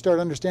truly start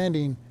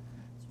understanding,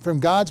 from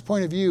God's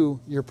point of view,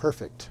 you're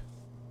perfect?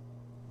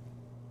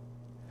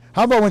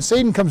 How about when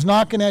Satan comes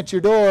knocking at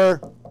your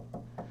door,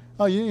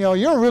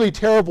 you're a really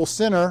terrible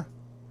sinner.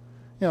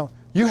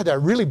 You had that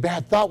really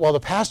bad thought while the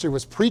pastor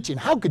was preaching.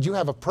 How could you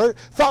have a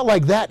thought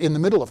like that in the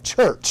middle of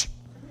church?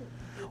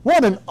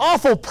 What an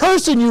awful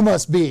person you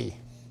must be.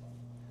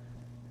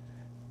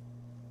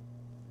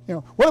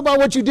 What about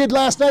what you did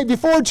last night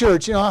before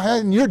church?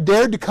 And you're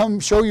dared to come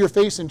show your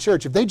face in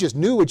church. If they just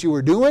knew what you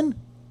were doing.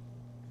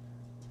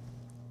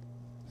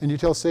 And you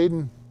tell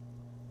Satan,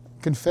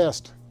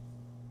 confessed,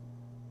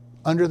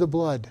 under the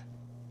blood,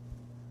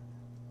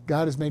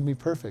 God has made me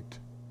perfect.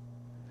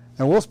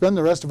 And we'll spend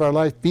the rest of our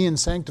life being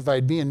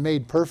sanctified, being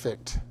made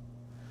perfect.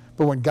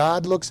 But when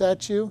God looks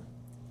at you,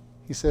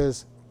 he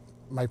says,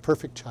 my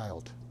perfect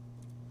child.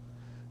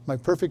 My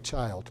perfect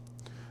child.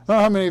 I don't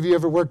know how many of you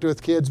ever worked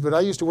with kids, but I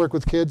used to work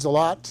with kids a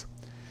lot.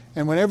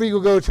 And whenever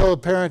you go tell a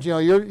parent, you know,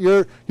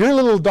 your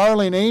little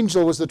darling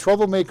angel was the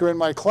troublemaker in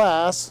my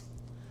class,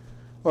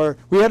 or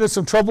we had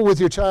some trouble with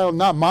your child,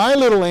 not my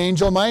little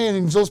angel, my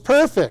angel's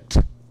perfect.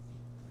 You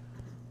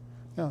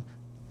know,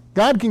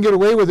 God can get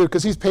away with it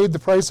because he's paid the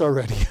price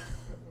already.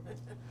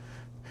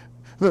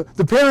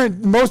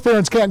 Most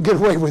parents can't get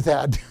away with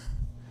that.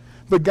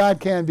 But God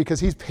can because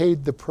he's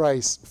paid the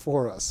price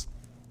for us.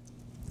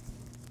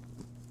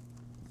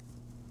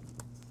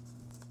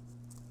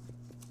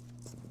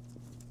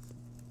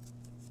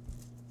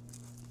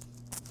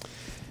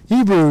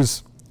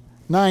 Hebrews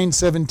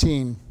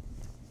 9:17.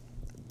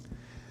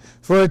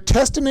 For a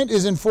testament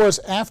is in force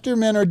after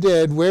men are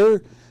dead,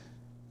 where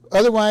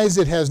otherwise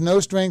it has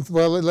no strength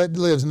while it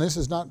lives. And this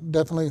is not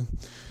definitely,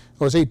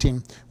 it's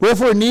 18.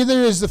 Wherefore neither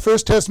is the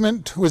first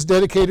testament was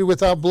dedicated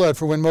without blood.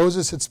 For when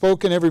Moses had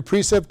spoken every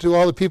precept to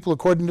all the people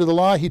according to the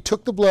law, he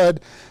took the blood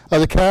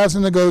of the calves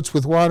and the goats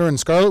with water and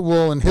scarlet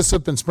wool and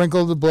hyssop and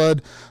sprinkled the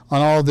blood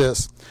on all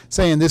this,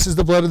 saying, this is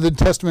the blood of the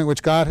testament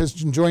which God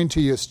has enjoined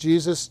to you.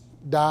 Jesus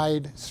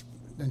died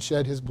and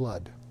shed his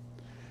blood.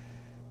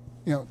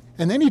 You know,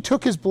 and then he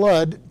took his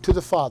blood to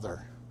the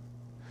Father,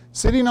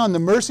 sitting on the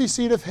mercy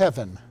seat of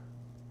heaven,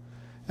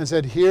 and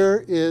said,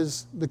 here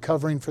is the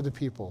covering for the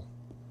people.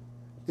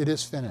 It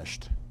is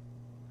finished.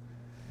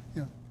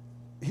 You know,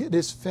 it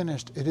is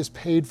finished. It is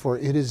paid for.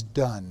 It is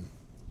done.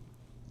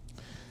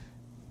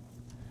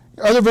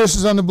 Other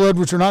verses on the blood,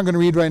 which we're not going to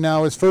read right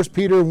now, is 1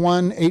 Peter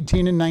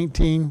 1:18 and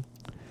 19,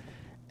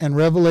 and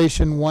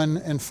Revelation 1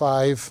 and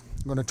 5.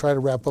 I'm going to try to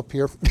wrap up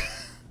here.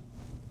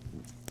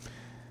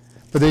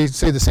 But they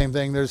say the same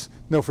thing. There's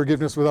no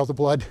forgiveness without the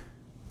blood.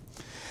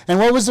 And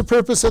what was the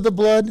purpose of the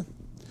blood?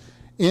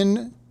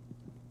 In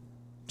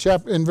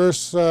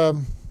verse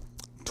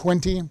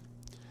 20,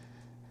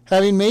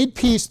 having made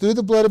peace through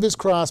the blood of his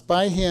cross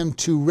by him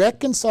to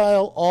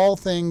reconcile all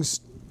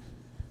things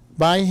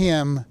by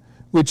him,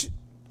 which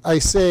I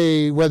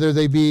say, whether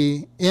they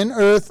be in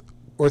earth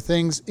or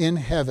things in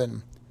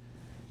heaven.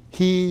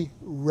 He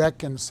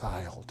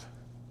reconciled.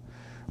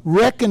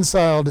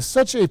 Reconciled is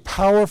such a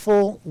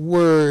powerful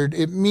word.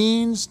 It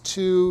means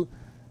to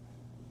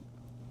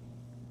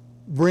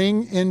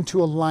bring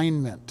into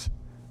alignment.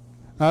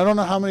 Now, I don't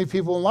know how many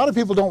people, a lot of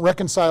people don't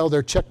reconcile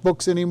their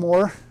checkbooks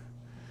anymore.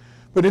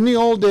 But in the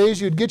old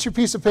days, you'd get your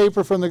piece of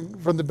paper from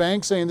the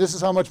bank saying this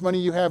is how much money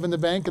you have in the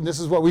bank and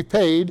this is what we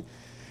paid.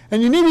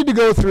 And you needed to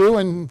go through,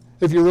 and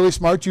if you're really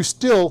smart, you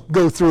still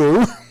go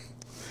through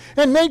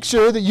and make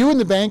sure that you and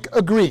the bank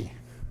agree.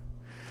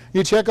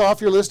 You check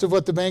off your list of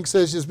what the bank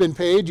says has been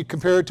paid. You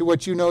compare it to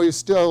what you know is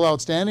still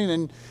outstanding,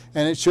 and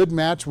it should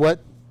match what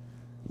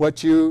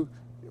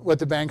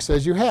the bank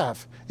says you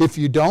have. If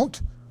you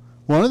don't,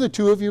 one of the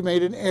two of you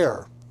made an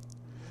error.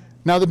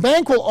 Now, the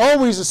bank will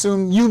always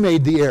assume you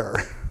made the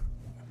error.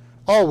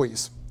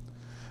 Always.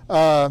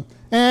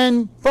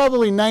 And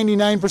probably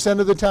 99%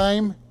 of the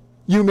time,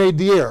 you made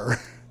the error.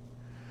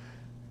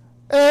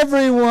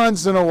 Every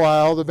once in a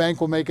while, the bank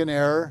will make an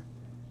error,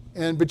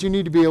 but you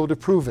need to be able to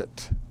prove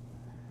it.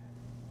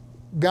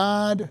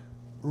 God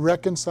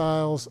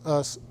reconciles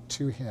us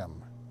to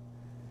him.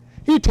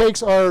 He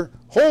takes our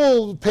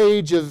whole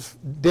page of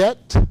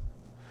debt,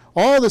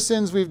 all the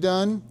sins we've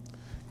done,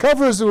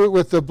 covers it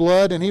with the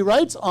blood, and he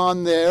writes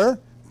on there,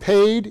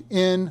 paid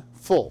in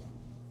full.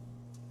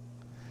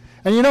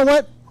 And you know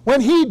what?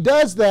 When he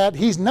does that,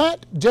 he's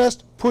not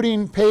just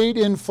putting paid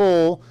in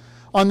full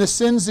on the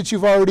sins that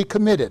you've already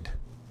committed.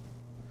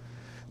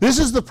 This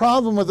is the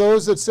problem with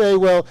those that say,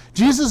 well,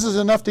 Jesus is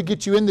enough to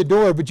get you in the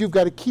door, but you've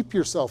got to keep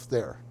yourself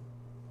there.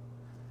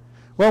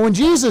 Well, when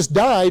Jesus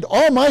died,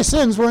 all my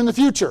sins were in the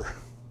future.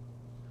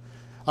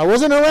 I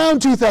wasn't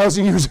around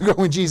 2,000 years ago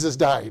when Jesus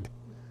died.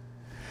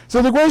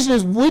 So the question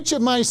is, which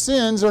of my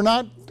sins are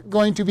not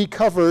going to be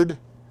covered?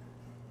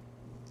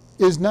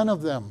 Is none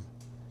of them.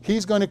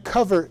 He's going to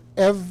cover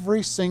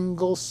every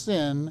single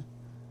sin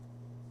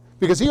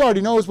because he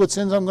already knows what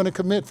sins I'm going to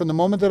commit from the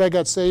moment that I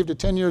got saved at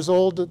 10 years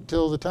old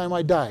until the time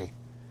I die.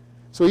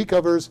 So he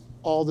covers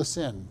all the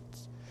sins.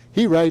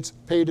 He writes,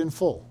 paid in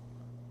full.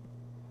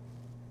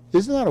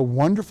 Isn't that a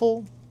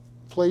wonderful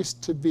place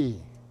to be?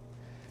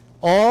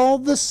 All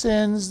the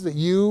sins that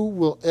you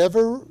will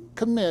ever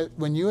commit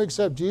when you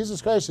accept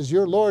Jesus Christ as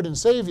your Lord and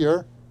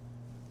Savior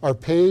are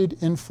paid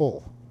in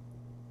full.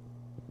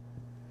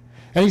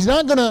 And he's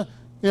not going to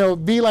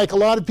be like a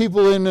lot of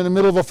people in the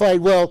middle of a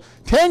fight. Well,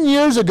 10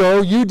 years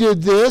ago you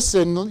did this,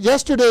 and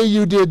yesterday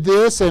you did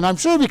this, and I'm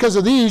sure because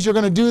of these you're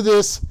going to do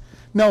this.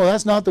 No,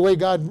 that's not the way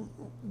God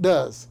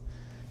does.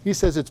 He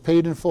says it's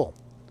paid in full.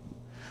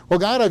 Well,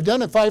 God, I've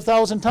done it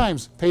 5,000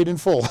 times, paid in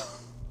full.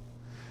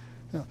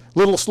 A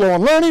little slow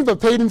on learning,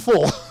 but paid in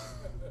full.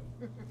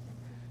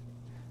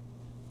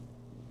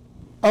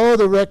 Oh,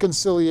 the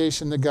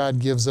reconciliation that God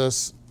gives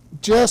us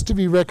just to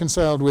be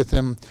reconciled with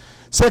him.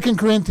 2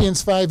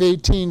 Corinthians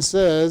 5:18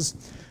 says,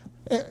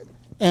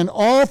 and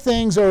all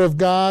things are of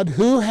God,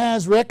 who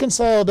has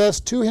reconciled us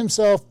to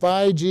himself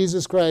by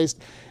Jesus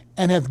Christ,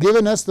 and hath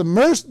given us the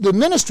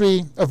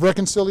ministry of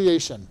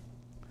reconciliation.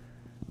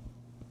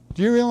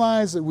 Do you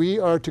realize that we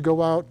are to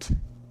go out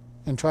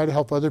and try to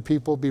help other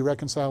people be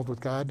reconciled with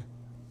God?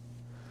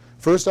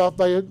 First off,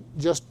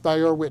 just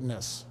by our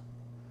witness.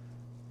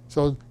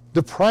 So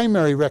the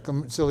primary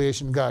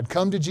reconciliation to God,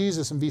 come to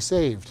Jesus and be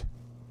saved.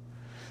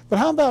 But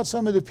how about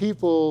some of the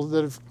people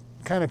that have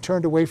kind of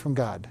turned away from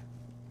God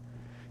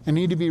and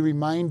need to be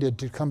reminded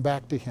to come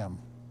back to him?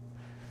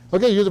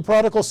 Okay, you're the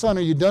prodigal son.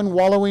 Are you done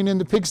wallowing in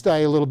the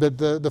pigsty a little bit?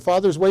 The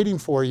Father's waiting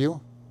for you.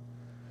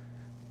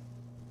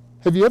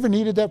 Have you ever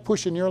needed that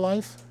push in your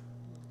life?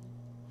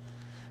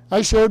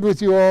 I shared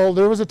with you all,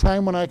 there was a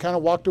time when I kind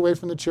of walked away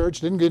from the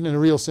church, didn't get into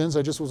real sins.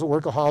 I just was a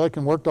workaholic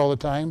and worked all the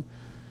time.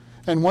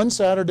 And one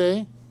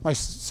Saturday, my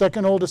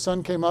second oldest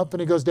son came up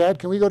and he goes, Dad,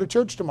 can we go to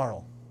church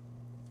tomorrow?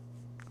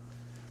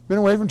 Been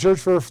away from church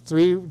for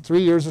three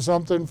years or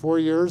something, 4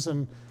 years,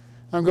 and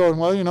I'm going,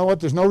 well, you know what,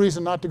 there's no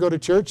reason not to go to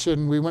church,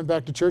 and we went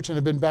back to church and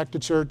have been back to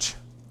church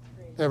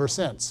ever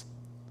since.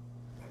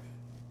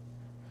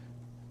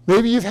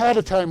 Maybe you've had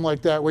a time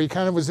like that where you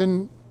kind of was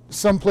in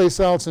someplace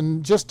else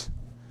and just,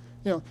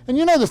 and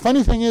the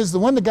funny thing is, the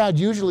one that God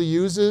usually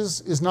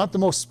uses is not the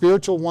most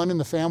spiritual one in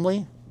the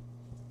family.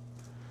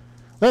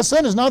 That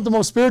son is not the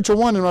most spiritual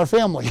one in our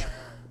family.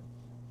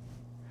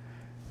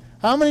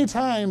 How many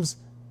times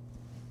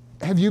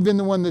have you been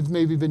the one that's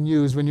maybe been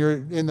used when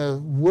you're in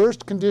the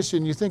worst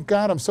condition? You think,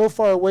 God, I'm so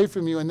far away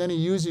from you, and then he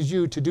uses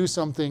you to do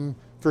something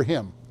for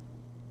him.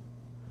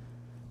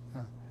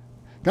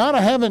 God,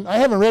 I haven't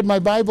read my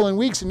Bible in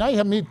weeks, and now you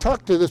have me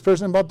talk to this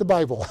person about the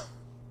Bible.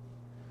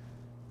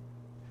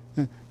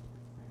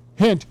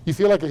 Hint, you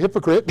feel like a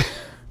hypocrite.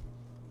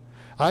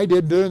 I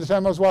did during the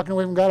time I was walking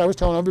away from God. I was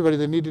telling everybody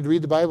they needed to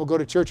read the Bible, go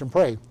to church, and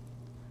pray.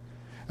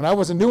 And I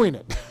wasn't doing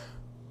it.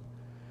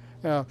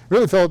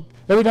 Really felt,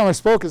 every time I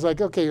spoke, it's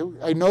like, okay,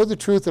 I know the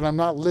truth and I'm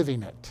not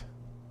living it.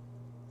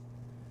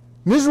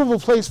 Miserable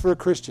place for a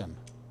Christian.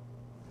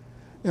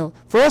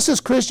 For us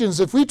as Christians,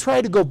 if we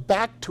try to go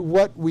back to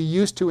what we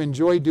used to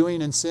enjoy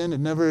doing in sin,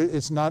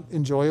 it's not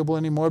enjoyable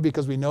anymore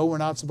because we know we're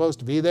not supposed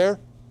to be there.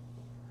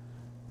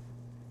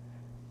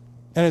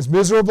 And it's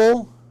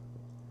miserable,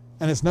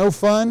 and it's no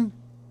fun.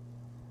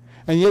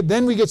 And yet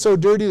then we get so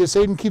dirty that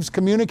Satan keeps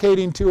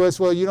communicating to us,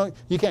 well, you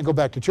can't go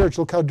back to church.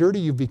 Look how dirty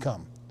you've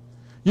become.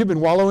 You've been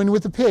wallowing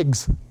with the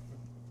pigs.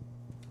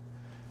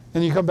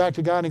 And you come back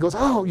to God and he goes,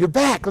 oh, you're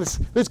back.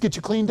 Let's get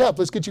you cleaned up.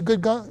 Let's get you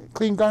good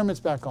clean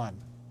garments back on.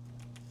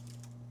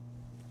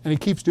 And he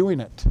keeps doing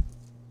it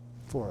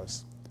for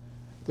us.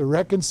 The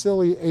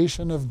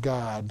reconciliation of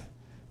God.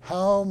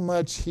 How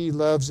much he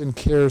loves and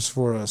cares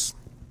for us.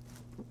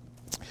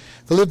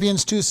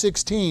 Philippians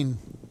 2:16.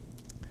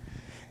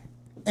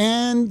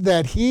 And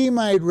that he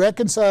might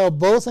reconcile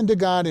both unto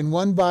God in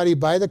one body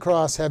by the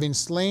cross, having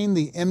slain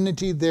the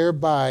enmity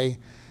thereby,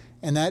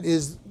 and that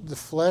is the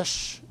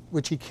flesh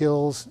which he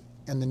kills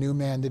and the new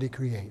man that he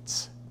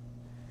creates.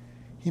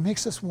 He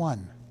makes us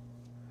one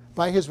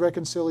by his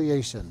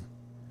reconciliation.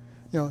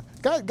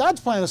 God's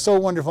plan is so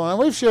wonderful, and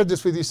we've shared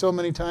this with you so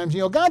many times.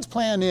 God's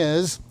plan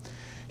is,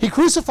 he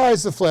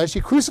crucifies the flesh,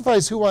 he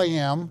crucifies who I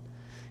am,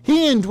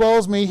 he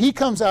indwells me, he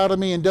comes out of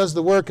me and does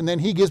the work, and then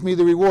he gives me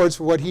the rewards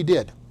for what he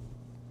did.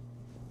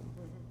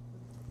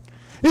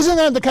 Isn't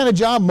that the kind of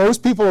job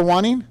most people are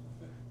wanting?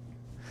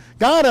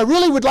 God, I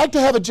really would like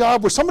to have a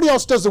job where somebody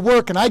else does the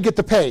work and I get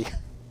the pay.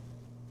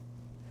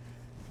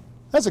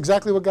 That's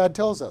exactly what God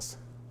tells us.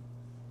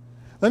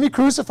 Let me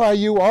crucify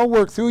you, I'll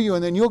work through you,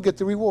 and then you'll get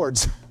the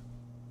rewards.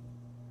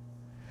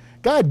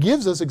 God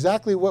gives us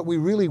exactly what we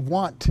really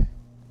want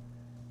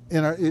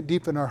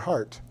deep in our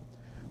heart.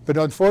 But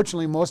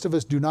unfortunately, most of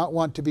us do not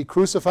want to be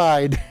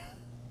crucified.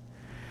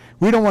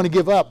 We don't want to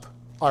give up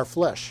our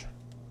flesh.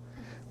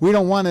 We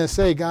don't want to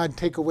say, God,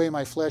 take away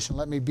my flesh and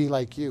let me be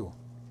like you.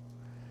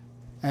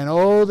 And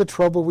oh, the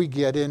trouble we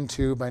get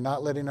into by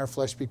not letting our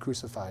flesh be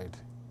crucified.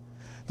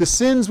 The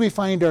sins we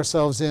find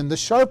ourselves in, the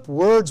sharp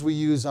words we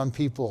use on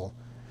people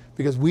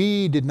because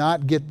we did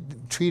not get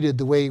treated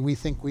the way we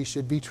think we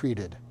should be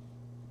treated.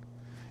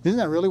 Isn't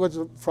that really what's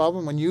the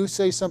problem? When you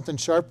say something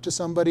sharp to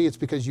somebody, it's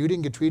because you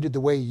didn't get treated the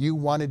way you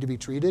wanted to be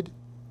treated.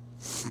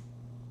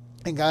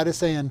 And God is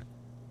saying,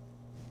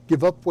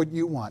 give up what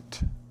you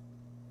want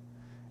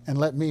and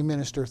let me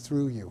minister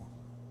through you.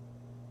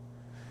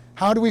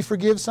 How do we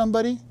forgive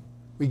somebody?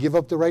 We give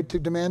up the right to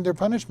demand their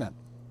punishment.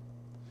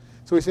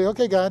 So we say,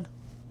 okay, God,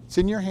 it's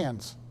in your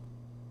hands.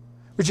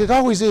 Which it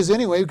always is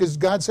anyway, because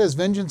God says,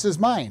 vengeance is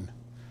mine.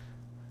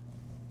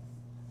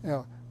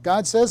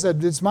 God says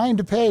that it's mine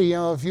to pay.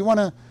 If you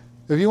want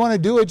to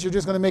do it, you're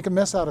just going to make a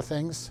mess out of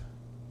things.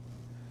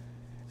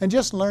 And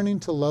just learning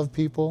to love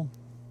people,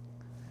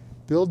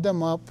 build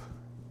them up,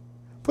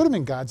 put them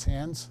in God's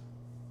hands.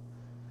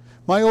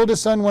 My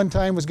oldest son one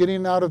time was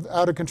getting out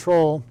of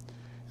control,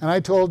 And I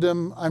told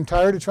him, I'm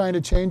tired of trying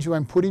to change you.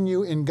 I'm putting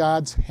you in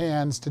God's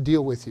hands to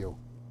deal with you.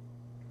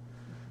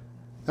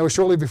 That was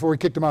shortly before we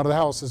kicked him out of the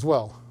house as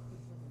well.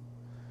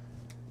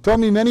 Told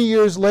me many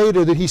years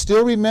later that he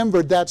still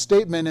remembered that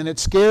statement, and it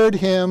scared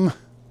him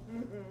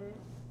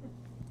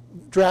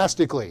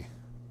drastically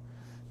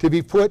to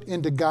be put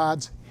into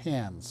God's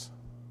hands.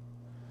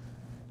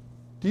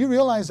 Do you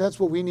realize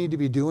that's what we need to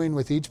be doing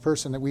with each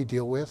person that we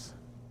deal with?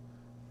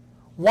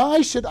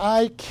 Why should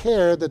I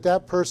care that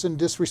that person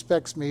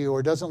disrespects me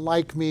or doesn't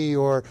like me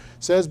or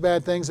says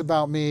bad things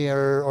about me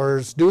or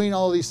is doing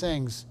all these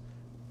things?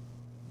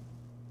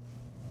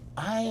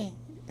 I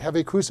have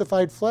a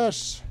crucified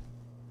flesh,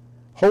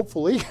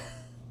 hopefully.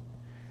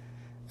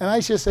 And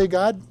I should say,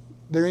 God,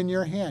 they're in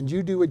your hand.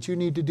 You do what you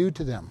need to do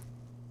to them.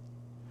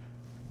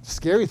 The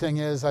scary thing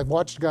is I've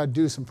watched God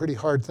do some pretty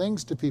hard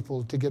things to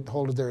people to get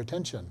hold of their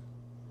attention.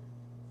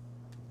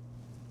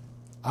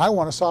 I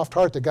want a soft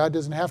heart that God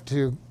doesn't have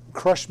to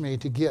crush me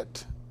to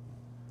get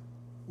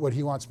what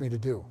he wants me to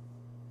do.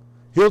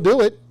 He'll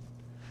do it.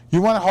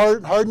 You want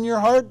to harden your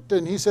heart?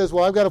 And he says,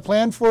 well, I've got a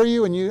plan for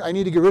you, and I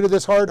need to get rid of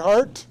this hard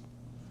heart.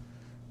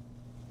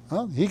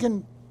 Well, he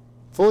can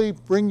fully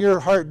bring your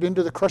heart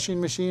into the crushing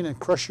machine and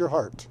crush your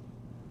heart.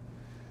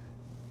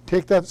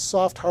 Take that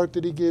soft heart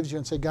that he gives you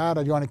and say, God,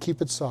 I want to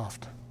keep it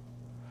soft.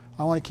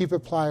 I want to keep it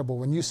pliable.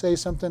 When you say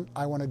something,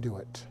 I want to do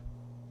it.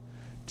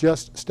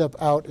 Just step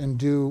out and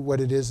do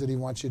what it is that he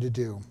wants you to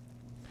do.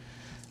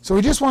 So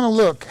we just want to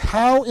look,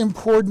 how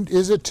important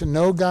is it to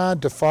know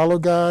God, to follow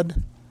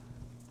God?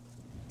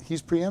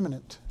 He's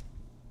preeminent.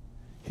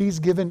 He's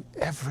given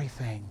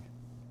everything.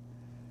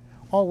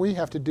 All we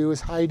have to do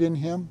is hide in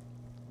him.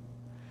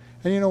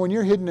 And you know, when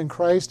you're hidden in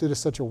Christ, it is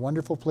such a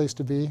wonderful place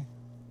to be.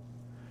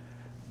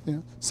 You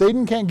know,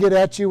 Satan can't get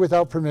at you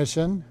without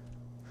permission.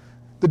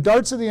 The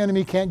darts of the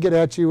enemy can't get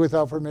at you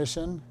without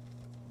permission.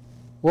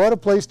 What a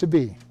place to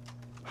be.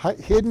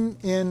 Hidden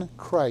in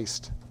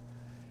Christ.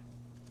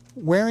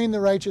 Wearing the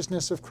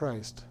righteousness of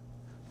Christ.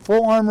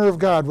 Full armor of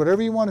God,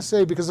 whatever you want to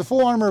say, because the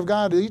full armor of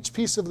God, each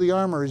piece of the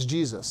armor is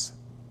Jesus.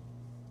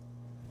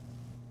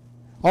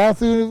 All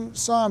through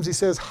Psalms, he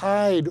says,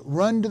 hide,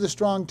 run to the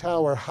strong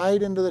tower,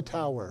 hide into the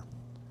tower.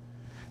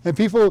 And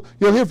people,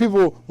 you'll hear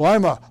people,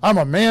 well, I'm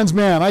a man's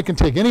man. I can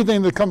take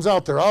anything that comes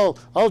out there.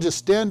 I'll just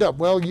stand up.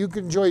 Well, you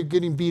can enjoy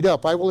getting beat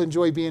up. I will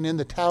enjoy being in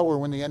the tower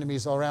when the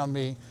enemy's around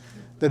me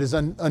that is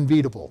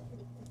unbeatable.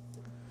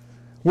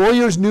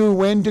 Warriors knew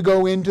when to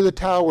go into the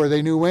tower.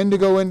 They knew when to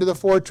go into the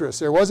fortress.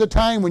 There was a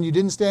time when you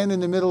didn't stand in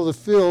the middle of the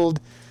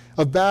field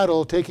of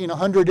battle taking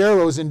 100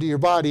 arrows into your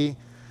body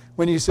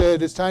when you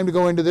said it's time to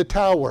go into the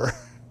tower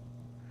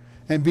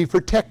and be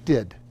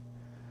protected.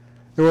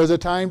 There was a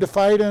time to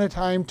fight and a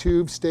time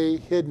to stay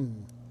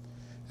hidden.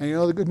 And you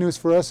know the good news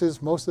for us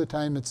is most of the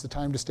time it's the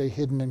time to stay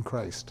hidden in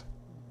Christ.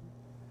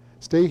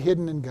 Stay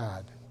hidden in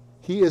God.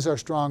 He is our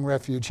strong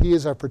refuge. He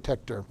is our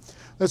protector.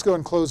 Let's go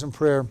and close in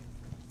prayer.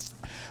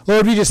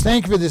 Lord, we just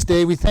thank you for this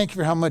day. We thank you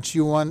for how much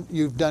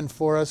you've done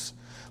for us.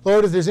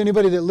 Lord, if there's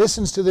anybody that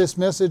listens to this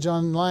message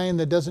online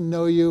that doesn't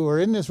know you, or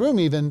in this room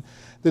even,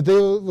 that they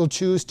will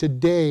choose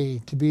today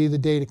to be the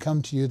day to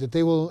come to you, that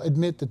they will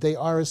admit that they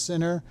are a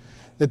sinner,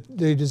 that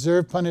they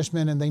deserve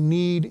punishment and they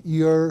need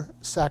your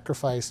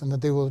sacrifice, and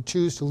that they will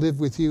choose to live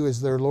with you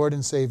as their Lord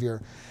and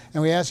Savior.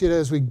 And we ask you that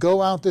as we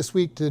go out this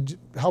week to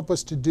help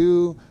us to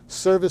do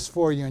service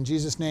for you. In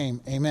Jesus'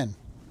 name, amen.